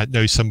Alpha and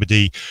knows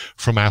somebody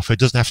from Alpha, it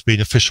doesn't have to be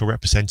an official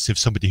representative,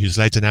 somebody who's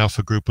led an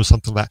Alpha group or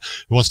something like that,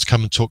 who wants to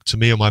come and talk to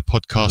me on my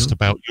podcast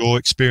about your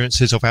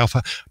experiences of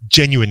Alpha,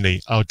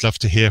 genuinely, I would love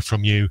to hear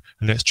from you,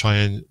 and let's try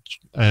and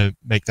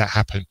make that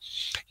happen.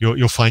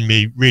 You'll find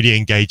me really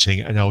engaging,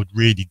 and I would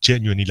really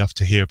genuinely love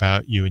to hear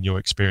about you and your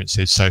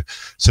experiences. So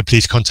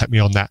please contact me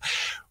on that.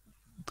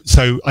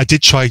 So I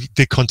did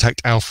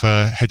contact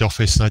Alpha head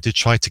office, and I did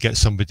try to get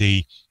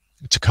somebody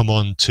to come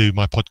on to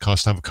my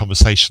podcast and have a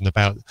conversation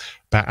about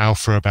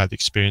Alpha, about the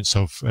experience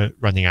of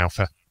running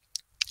Alpha.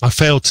 I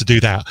failed to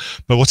do that,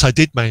 but what I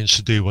did manage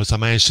to do was I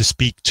managed to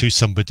speak to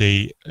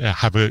somebody,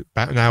 have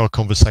about an hour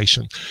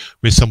conversation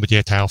with somebody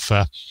at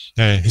Alpha.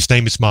 His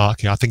name is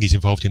Mark. I think he's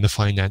involved in the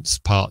finance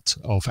part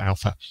of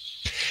Alpha,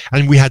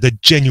 and we had a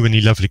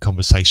genuinely lovely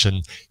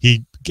conversation.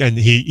 He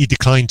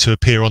declined to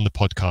appear on the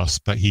podcast,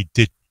 but he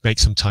did make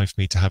some time for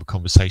me to have a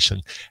conversation.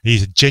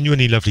 He's a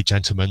genuinely lovely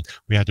gentleman.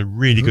 We had a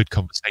really good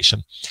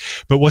conversation.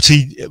 But what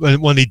he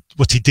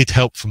did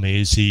help for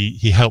me is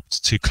he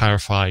helped to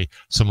clarify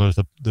some of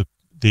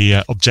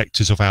the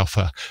objectives of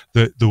Alpha,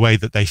 the way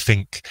that they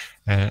think,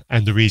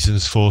 and the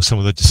reasons for some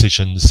of the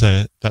decisions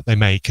that they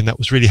make, and that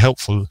was really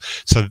helpful.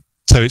 So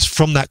it's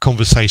from that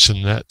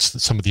conversation that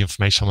some of the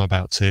information I'm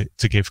about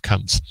to give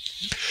comes.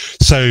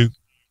 So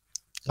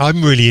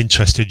I'm really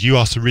interested. You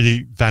asked a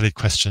really valid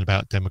question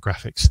about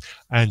demographics,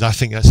 and I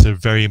think that's a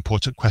very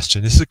important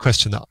question. This is a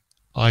question that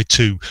I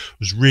too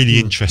was really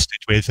interested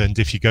with, and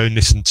if you go and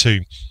listen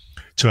to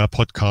our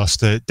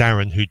podcast,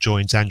 Darren, who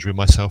joins Andrew and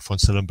myself on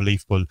Still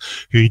Unbelievable,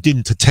 who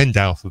didn't attend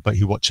Alpha, but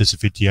he watches the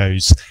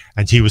videos,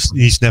 and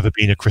he's never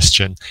been a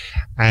Christian,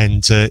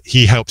 and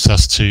he helps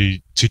us to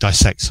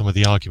dissect some of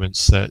the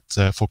arguments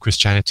that for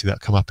Christianity that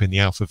come up in the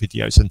Alpha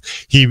videos, and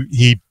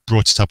he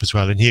brought it up as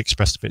well, and he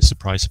expressed a bit of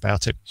surprise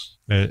about it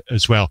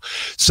as well.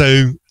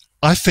 So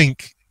I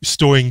think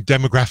storing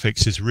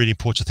demographics is a really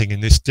important thing in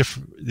this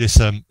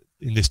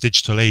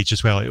digital age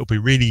as well. It'll be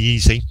really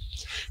easy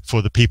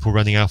for the people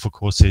running Alpha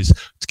courses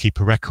to keep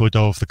a record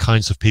of the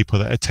kinds of people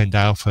that attend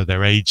Alpha,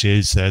 their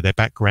ages, their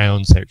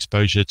backgrounds, their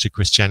exposure to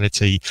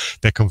Christianity,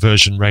 their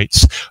conversion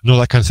rates, and all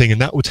that kind of thing.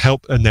 And that would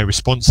help, and their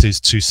responses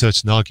to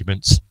certain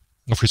arguments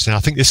of Christianity.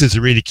 I think this is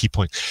a really key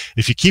point.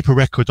 If you keep a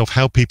record of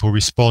how people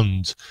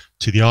respond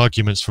to the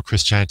arguments for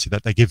Christianity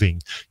that they're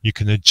giving, you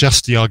can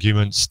adjust the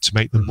arguments to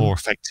make them more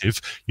effective.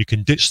 You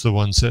can ditch the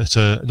ones that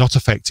are not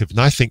effective. And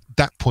I think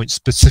that point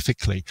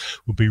specifically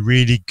would be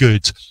really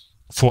good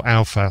for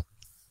Alpha,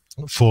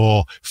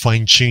 for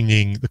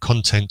fine-tuning the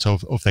content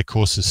of their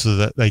courses so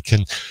that they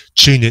can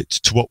tune it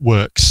to what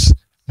works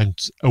and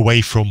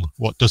away from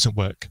what doesn't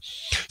work.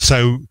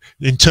 So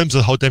in terms of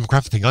the whole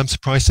demographic thing, I'm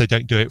surprised they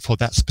don't do it for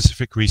that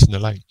specific reason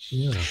alone.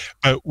 Yeah.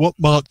 But what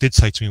Mark did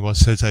say to me was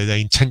that they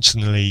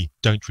intentionally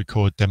don't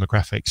record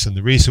demographics, and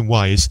the reason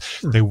why is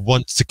they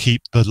want to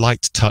keep the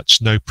light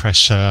touch, no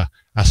pressure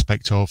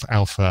aspect of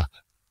Alpha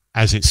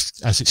as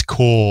its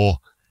core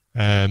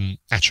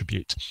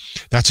attribute.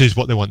 That is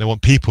what they want. They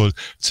want people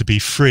to be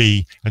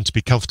free and to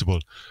be comfortable,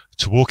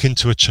 to walk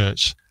into a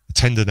church,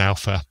 attend an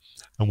Alpha,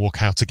 and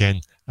walk out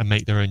again and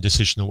make their own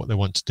decision on what they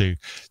want to do.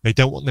 They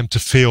don't want them to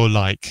feel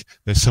like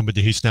there's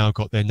somebody who's now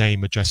got their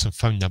name, address, and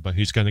phone number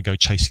who's going to go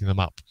chasing them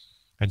up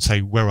and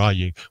say, where are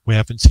you? We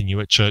haven't seen you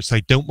at church.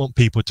 They don't want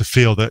people to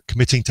feel that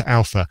committing to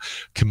Alpha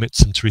commits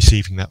them to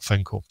receiving that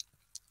phone call.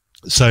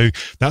 So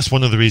that's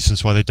one of the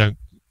reasons why they don't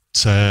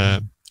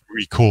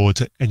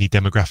record any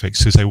demographics,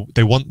 because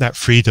they want that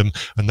freedom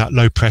and that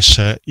low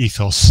pressure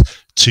ethos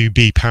to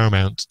be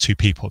paramount to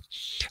people,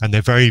 and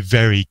they're very,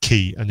 very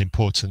key and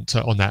important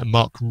on that. And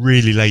Mark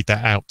really laid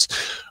that out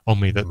on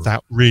me,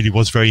 that really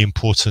was very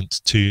important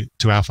to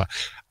Alpha.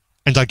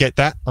 And I get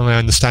that and I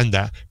understand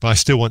that, but I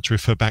still want to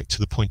refer back to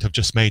the point I've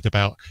just made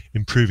about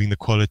improving the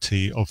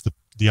quality of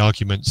the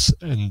arguments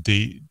and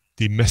the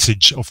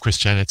message of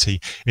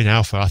Christianity in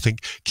Alpha. I think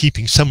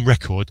keeping some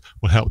record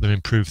will help them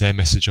improve their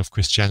message of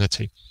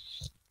Christianity.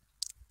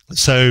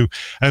 So,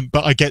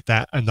 but I get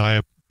that, and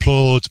I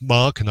applaud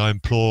Mark and I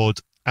applaud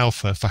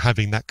Alpha for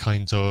having that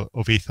kind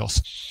of ethos.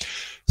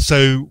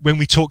 So when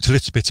we talked a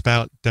little bit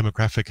about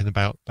demographic and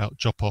about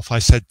drop-off, I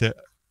said that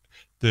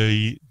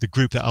the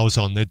group that I was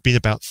on, there'd been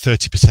about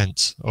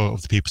 30%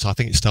 of the people. So I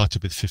think it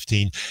started with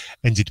 15,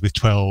 ended with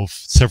 12.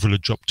 Several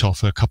had dropped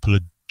off, a couple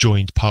had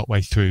joined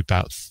partway through,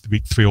 about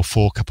three or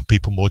four, a couple of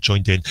people more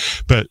joined in.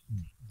 But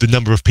the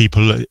number of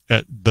people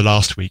at the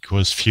last week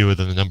was fewer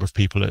than the number of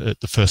people at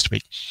the first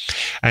week.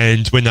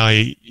 And when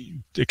I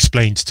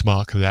explained to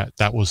Mark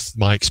that was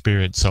my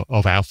experience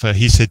of Alpha,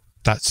 he said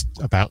that's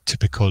about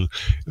typical.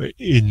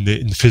 In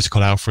the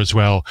physical alpha as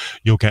well,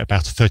 you'll get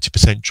about a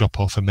 30% drop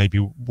off, and maybe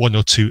 1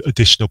 or 2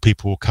 additional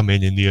people will come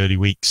in the early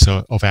weeks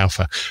of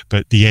alpha,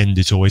 but the end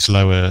is always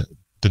lower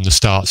than the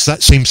start. So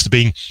that seems to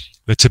be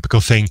the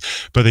typical thing,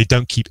 but they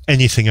don't keep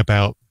anything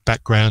about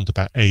background,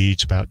 about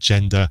age, about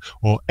gender,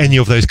 or any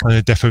of those kind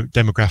of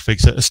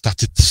demographics that a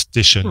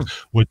statistician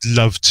would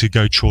love to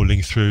go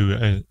trawling through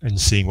and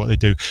seeing what they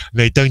do.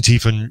 They don't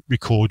even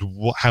record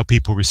how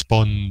people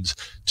respond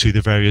to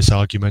the various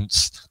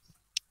arguments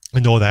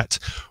and all that.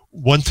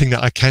 One thing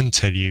that I can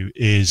tell you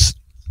is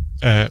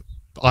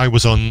I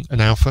was on an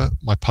alpha.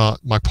 My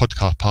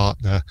podcast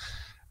partner,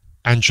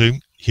 Andrew,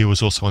 he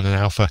was also on an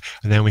alpha,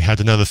 and then we had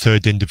another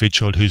third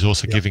individual who's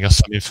also giving us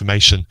some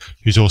information,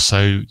 who's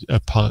also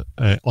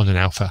on an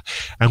alpha,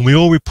 and we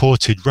all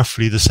reported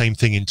roughly the same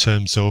thing in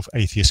terms of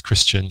atheist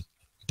Christian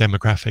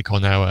demographic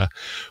on our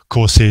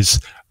courses.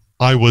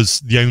 I was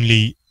the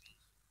only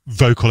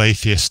vocal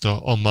atheist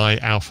on my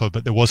alpha,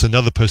 but there was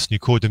another person who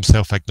called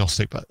himself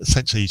agnostic, but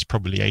essentially he's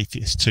probably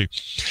atheist too,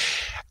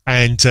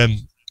 and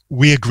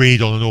we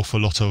agreed on an awful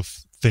lot of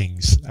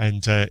things,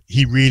 and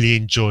he really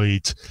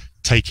enjoyed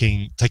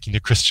taking the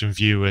Christian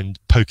view and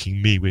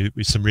poking me with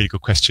some really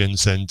good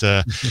questions, and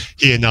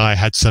he and I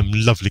had some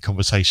lovely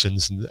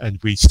conversations, and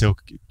we still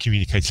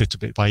communicate a little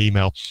bit by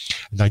email,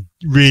 and I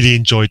really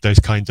enjoyed those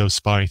kind of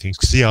sparring things,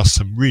 because he asked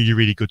some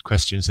really good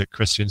questions that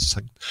Christians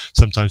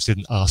sometimes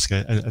didn't ask,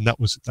 and that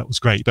was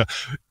great. But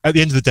at the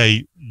end of the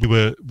day,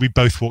 we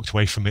both walked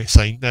away from it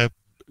saying, no,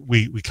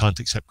 we can't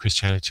accept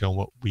Christianity on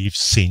what we've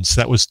seen. So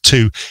that was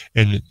 2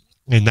 in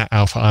that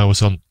alpha I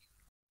was on.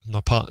 My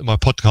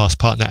podcast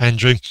partner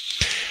Andrew,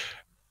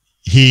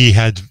 he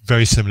had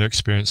very similar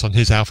experience on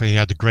his alpha. He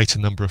had a greater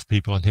number of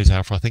people on his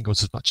alpha. I think it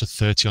was as much as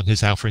 30 on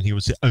his alpha, and he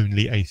was the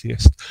only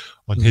atheist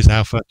on his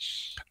alpha.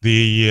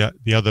 The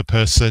other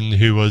person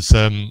who was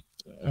on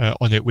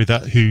it with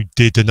that, who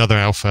did another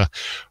alpha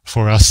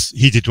for us,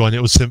 he did one.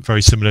 It was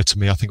very similar to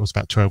me. I think it was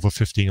about 12 or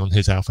 15 on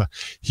his alpha.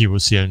 He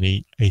was the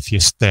only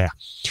atheist there.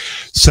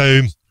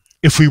 So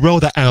if we roll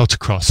that out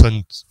across,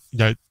 and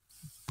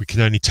we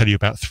can only tell you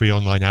about 3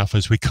 online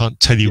alphas. We can't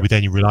tell you with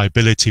any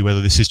reliability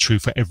whether this is true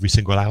for every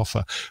single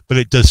alpha, but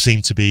it does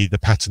seem to be the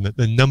pattern that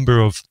the number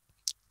of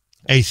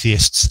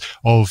atheists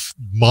of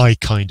my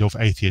kind of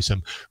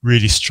atheism,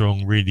 really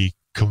strong, really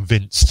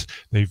convinced,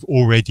 they've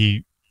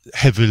already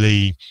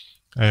heavily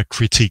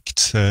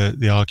critiqued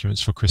the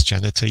arguments for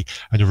Christianity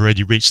and have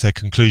already reached their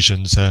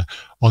conclusions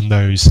on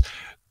those.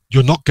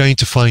 You're not going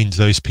to find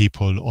those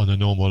people on a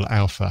normal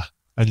alpha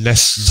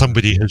unless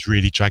somebody has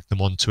really dragged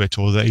them onto it,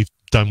 or they've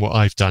done what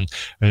I've done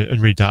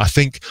and read that. I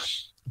think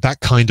that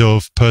kind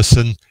of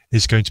person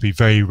is going to be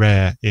very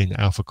rare in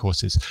alpha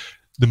courses.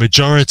 The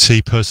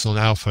majority person on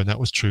alpha, and that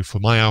was true for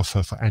my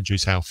alpha, for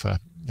Andrew's alpha,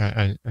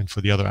 and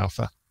for the other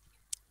alpha,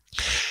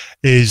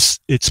 it's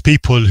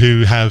people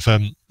who have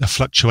a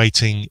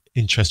fluctuating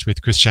interest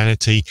with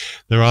Christianity.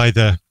 They're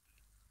either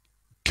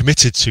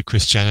committed to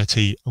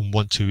Christianity and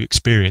want to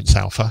experience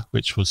alpha,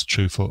 which was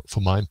true for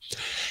mine,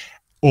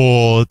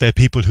 or they're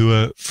people who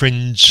are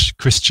fringe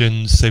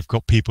Christians. They've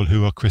got people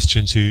who are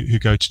Christians who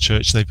go to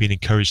church. They've been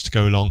encouraged to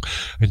go along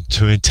and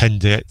to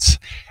attend it,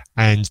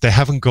 and they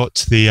haven't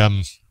got the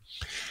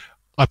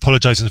I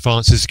apologize in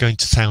advance, this is going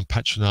to sound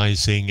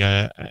patronizing,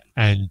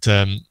 and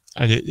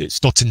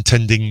it's not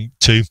intending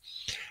to,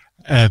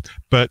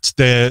 but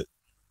their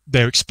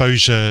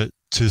exposure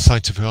to the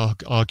scientific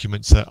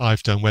arguments that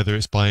I've done, whether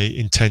it's by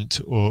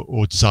intent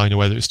or design, or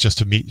whether it's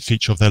just a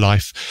feature of their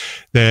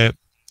life, they're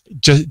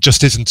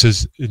just isn't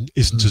as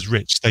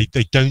rich.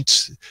 They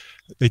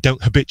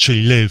don't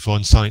habitually live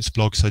on science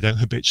blogs. They don't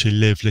habitually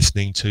live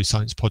listening to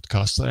science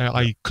podcasts.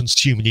 I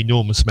consume an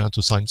enormous amount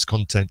of science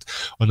content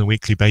on a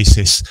weekly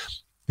basis.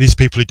 These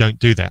people who don't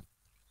do that,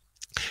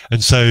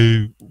 and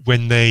so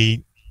when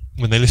they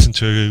listen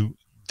to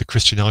the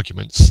Christian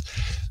arguments,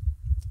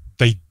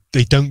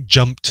 they don't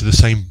jump to the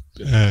same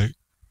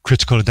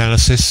critical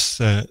analysis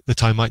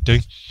that I might do.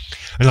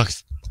 And like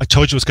I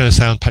told you, it was going to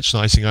sound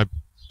patronizing.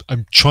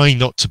 I'm trying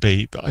not to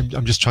be, but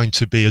I'm just trying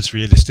to be as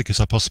realistic as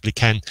I possibly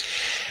can.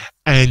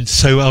 And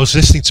so I was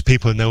listening to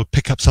people, and they would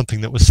pick up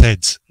something that was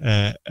said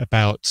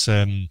about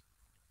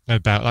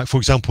like, for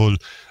example,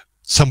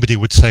 somebody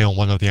would say on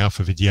one of the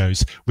alpha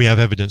videos, we have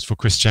evidence for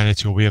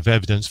Christianity, or we have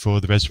evidence for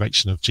the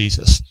resurrection of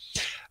Jesus.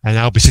 And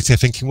I'll be sitting there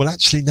thinking, well,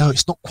 actually, no,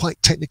 it's not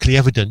quite technically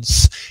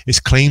evidence.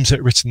 It's claims that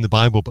are written in the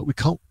Bible, but we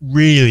can't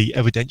really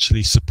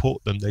evidentially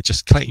support them. They're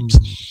just claims.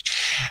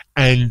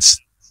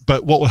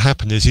 But what will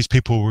happen is these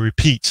people will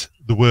repeat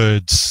the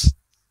words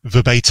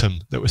verbatim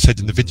that were said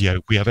in the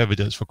video, we have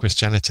evidence for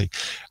Christianity,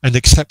 and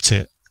accept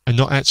it, and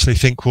not actually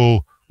think,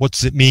 well, what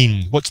does it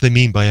mean? What do they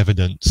mean by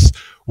evidence?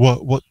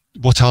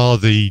 What are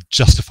the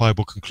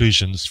justifiable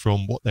conclusions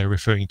from what they're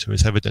referring to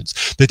as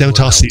evidence? They don't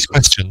ask these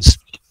questions.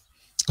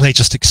 They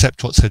just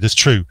accept what's said as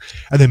true,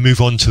 and then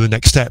move on to the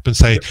next step and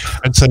say,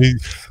 and so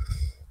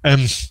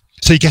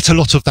you get a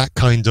lot of that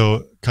kind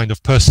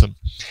of person.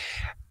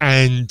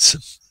 And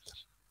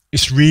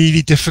it's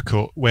really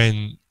difficult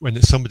when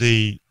it's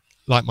somebody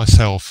like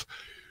myself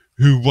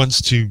who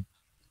wants to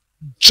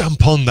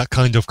jump on that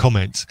kind of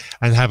comment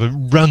and have a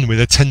run with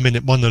a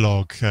 10-minute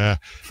monologue,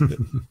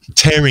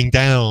 tearing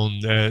down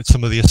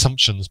some of the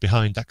assumptions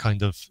behind that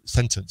kind of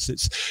sentence.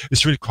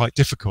 It's really quite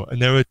difficult.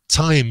 And there are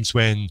times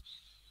when,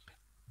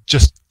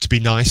 just to be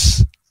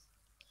nice,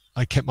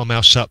 I kept my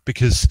mouth shut,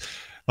 because,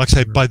 like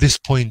I say, by this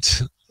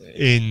point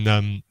in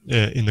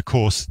the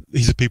course,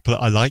 these are people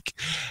that I like,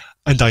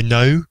 and I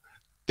know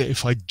that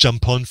if I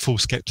jump on full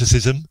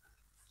skepticism,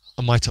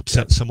 I might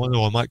upset someone,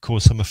 or I might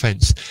cause some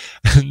offence.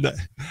 And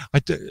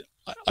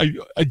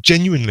I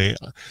genuinely,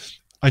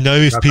 I know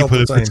if people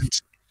are,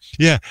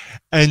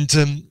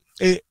 and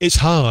it's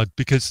hard,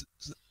 because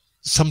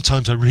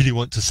sometimes I really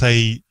want to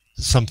say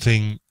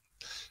something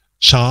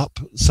sharp,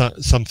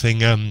 something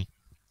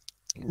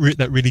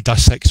that really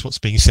dissects what's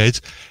being said,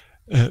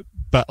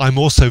 but I'm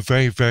also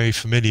very, very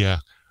familiar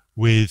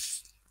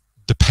with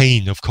the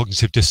pain of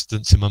cognitive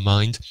dissonance in my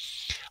mind.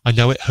 I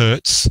know it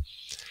hurts,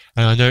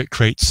 and I know it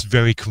creates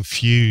very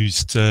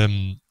confused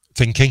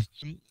thinking.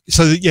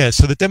 So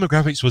the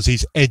demographics was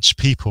these edge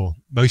people,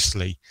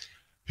 mostly,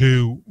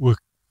 who were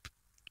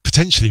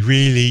potentially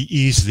really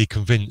easily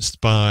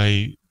convinced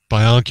by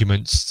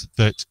arguments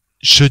that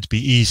should be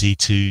easy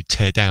to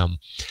tear down.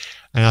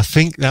 And I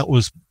think that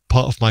was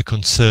part of my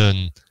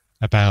concern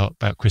about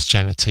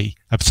Christianity.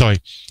 I'm sorry,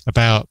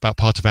 about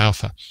part of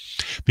Alpha,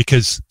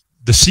 because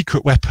the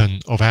secret weapon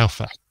of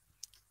Alpha,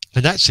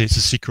 and actually it's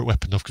a secret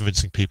weapon of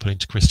convincing people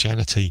into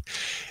Christianity,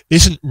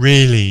 isn't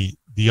really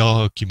the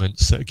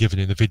arguments that are given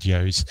in the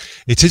videos.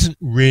 It isn't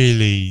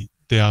really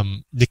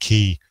the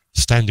Nikki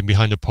standing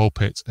behind a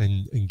pulpit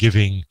and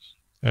giving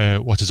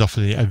what is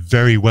often a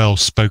very well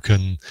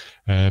spoken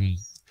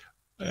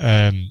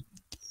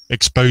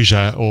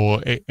exposure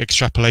or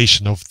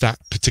extrapolation of that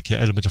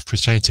particular element of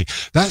Christianity.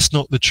 That's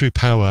not the true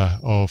power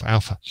of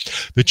Alpha.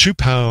 The true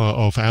power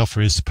of Alpha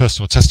is the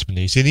personal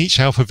testimonies. In each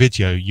Alpha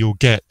video, you'll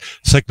get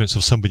segments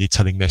of somebody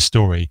telling their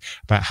story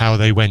about how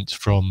they went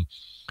from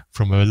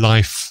a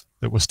life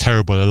that was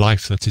terrible, a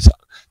life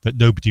that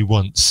nobody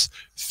wants,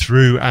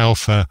 through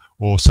Alpha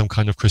or some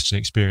kind of Christian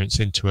experience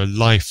into a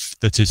life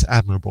that is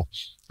admirable.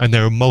 And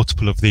there are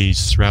multiple of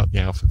these throughout the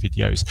Alpha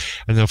videos.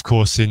 And of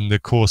course, in the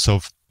course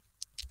of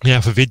the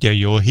Alpha video,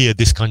 you'll hear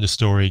this kind of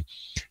story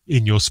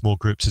in your small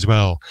groups as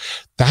well.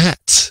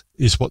 That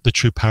is what the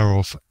true power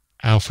of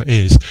Alpha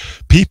is.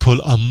 People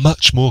are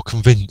much more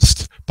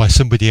convinced by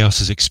somebody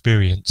else's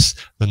experience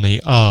than they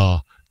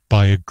are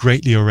by a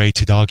greatly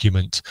orated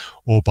argument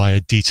or by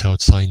a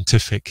detailed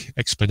scientific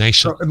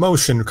explanation. So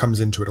emotion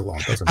comes into it a lot,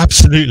 doesn't it?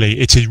 Absolutely.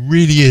 It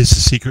really is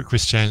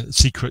the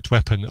secret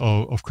weapon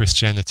of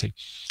Christianity.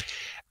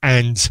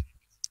 And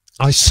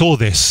I saw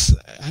this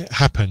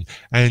happen,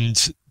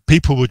 and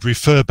people would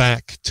refer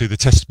back to the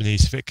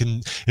testimonies.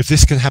 If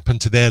this can happen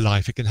to their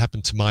life, it can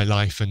happen to my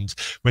life. And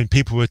when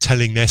people were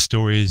telling their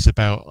stories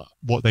about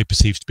what they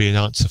perceived to be an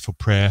answer for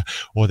prayer,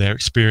 or their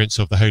experience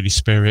of the Holy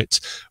Spirit,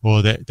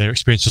 or their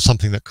experience of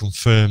something that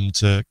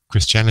confirmed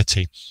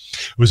Christianity,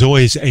 it was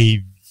always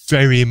a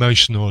very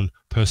emotional,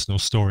 personal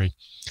story.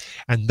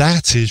 And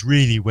that is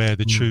really where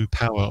the true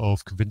power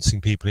of convincing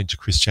people into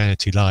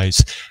Christianity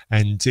lies.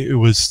 And it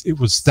was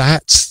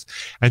that.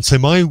 And so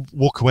my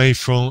walk away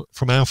from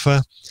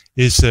Alpha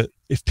is that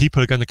if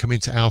people are going to come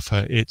into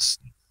Alpha, it's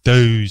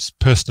those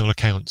personal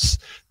accounts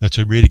that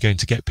are really going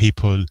to get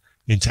people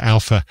into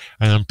Alpha.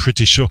 And I'm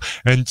pretty sure,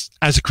 and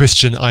as a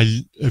Christian,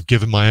 I have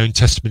given my own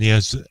testimony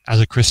as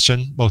a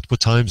Christian multiple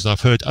times, and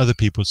I've heard other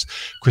people's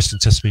Christian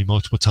testimony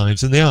multiple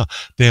times, and they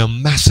are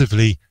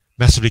massively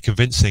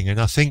convincing. And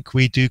I think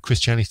we do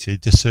Christianity a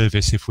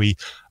disservice if we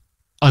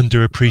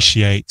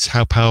underappreciate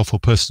how powerful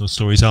personal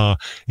stories are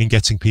in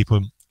getting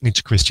people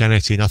into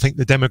Christianity. And I think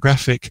the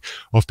demographic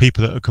of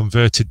people that are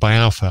converted by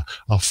Alpha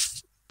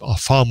are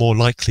far more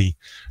likely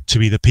to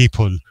be the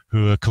people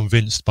who are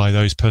convinced by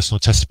those personal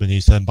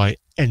testimonies than by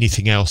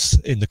anything else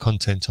in the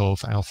content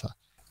of Alpha.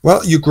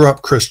 Well, you grew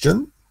up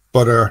Christian,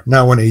 but are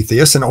now an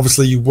atheist, and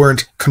obviously you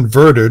weren't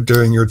converted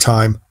during your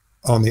time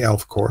on the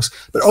Alpha course.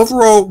 But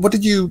overall, what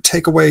did you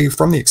take away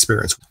from the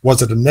experience?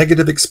 Was it a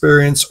negative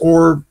experience,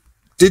 or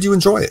did you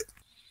enjoy it?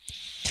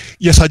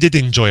 Yes, I did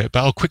enjoy it,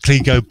 but I'll quickly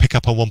go pick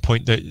up on one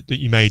point that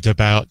you made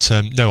about,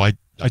 no, I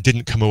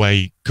didn't come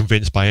away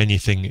convinced by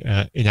anything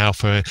in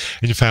Alpha.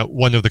 In fact,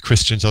 one of the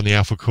Christians on the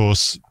Alpha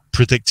course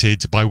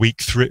predicted by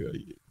week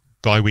three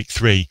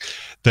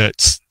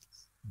that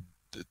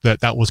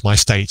was my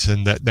state,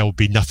 and that there would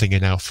be nothing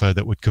in Alpha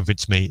that would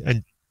convince me.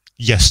 And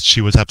yes,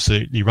 she was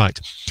absolutely right.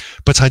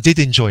 But I did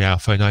enjoy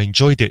Alpha, and I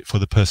enjoyed it for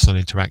the personal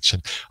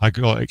interaction. I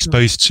got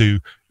exposed to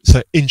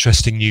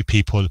interesting new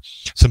people,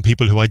 some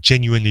people who I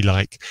genuinely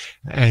like.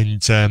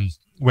 And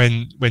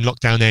when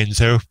lockdown ends,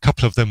 there are a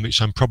couple of them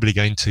which I'm probably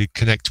going to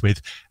connect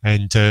with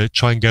and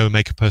try and go and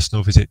make a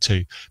personal visit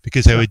to,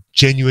 because they were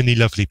genuinely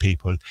lovely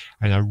people,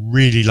 and I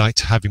really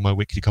liked having my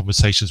weekly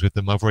conversations with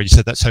them. I've already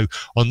said that. So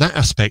on that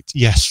aspect,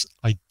 yes,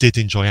 I did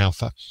enjoy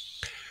Alpha.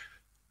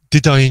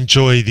 Did I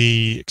enjoy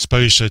the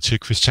exposure to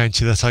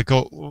Christianity that I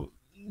got?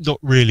 not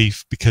really,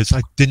 because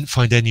I didn't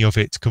find any of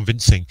it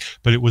convincing,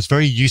 but it was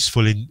very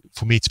useful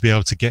for me to be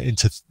able to get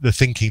into the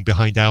thinking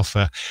behind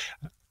Alpha,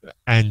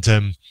 and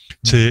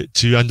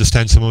to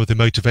understand some of the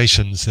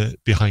motivations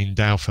behind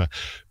Alpha.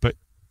 But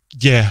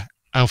yeah,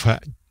 Alpha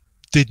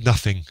did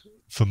nothing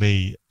for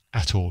me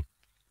at all.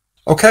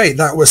 Okay,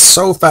 that was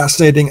so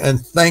fascinating,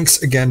 and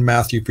thanks again,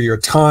 Matthew, for your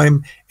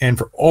time and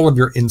for all of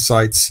your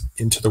insights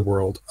into the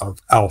world of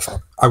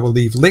Alpha. I will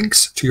leave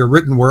links to your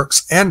written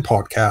works and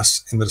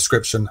podcasts in the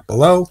description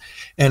below,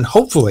 and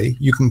hopefully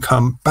you can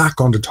come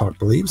back on to Talk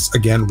Beliefs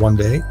again one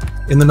day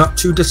in the not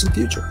too distant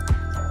future.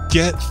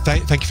 Yeah,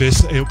 thank you for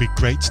this. It'll be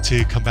great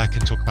to come back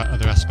and talk about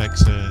other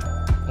aspects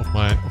of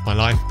my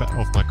life,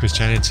 of my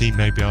Christianity.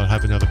 Maybe I'll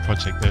have another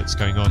project that's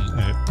going on.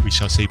 We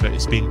shall see. But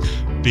it's been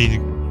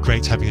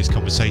great having this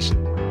conversation.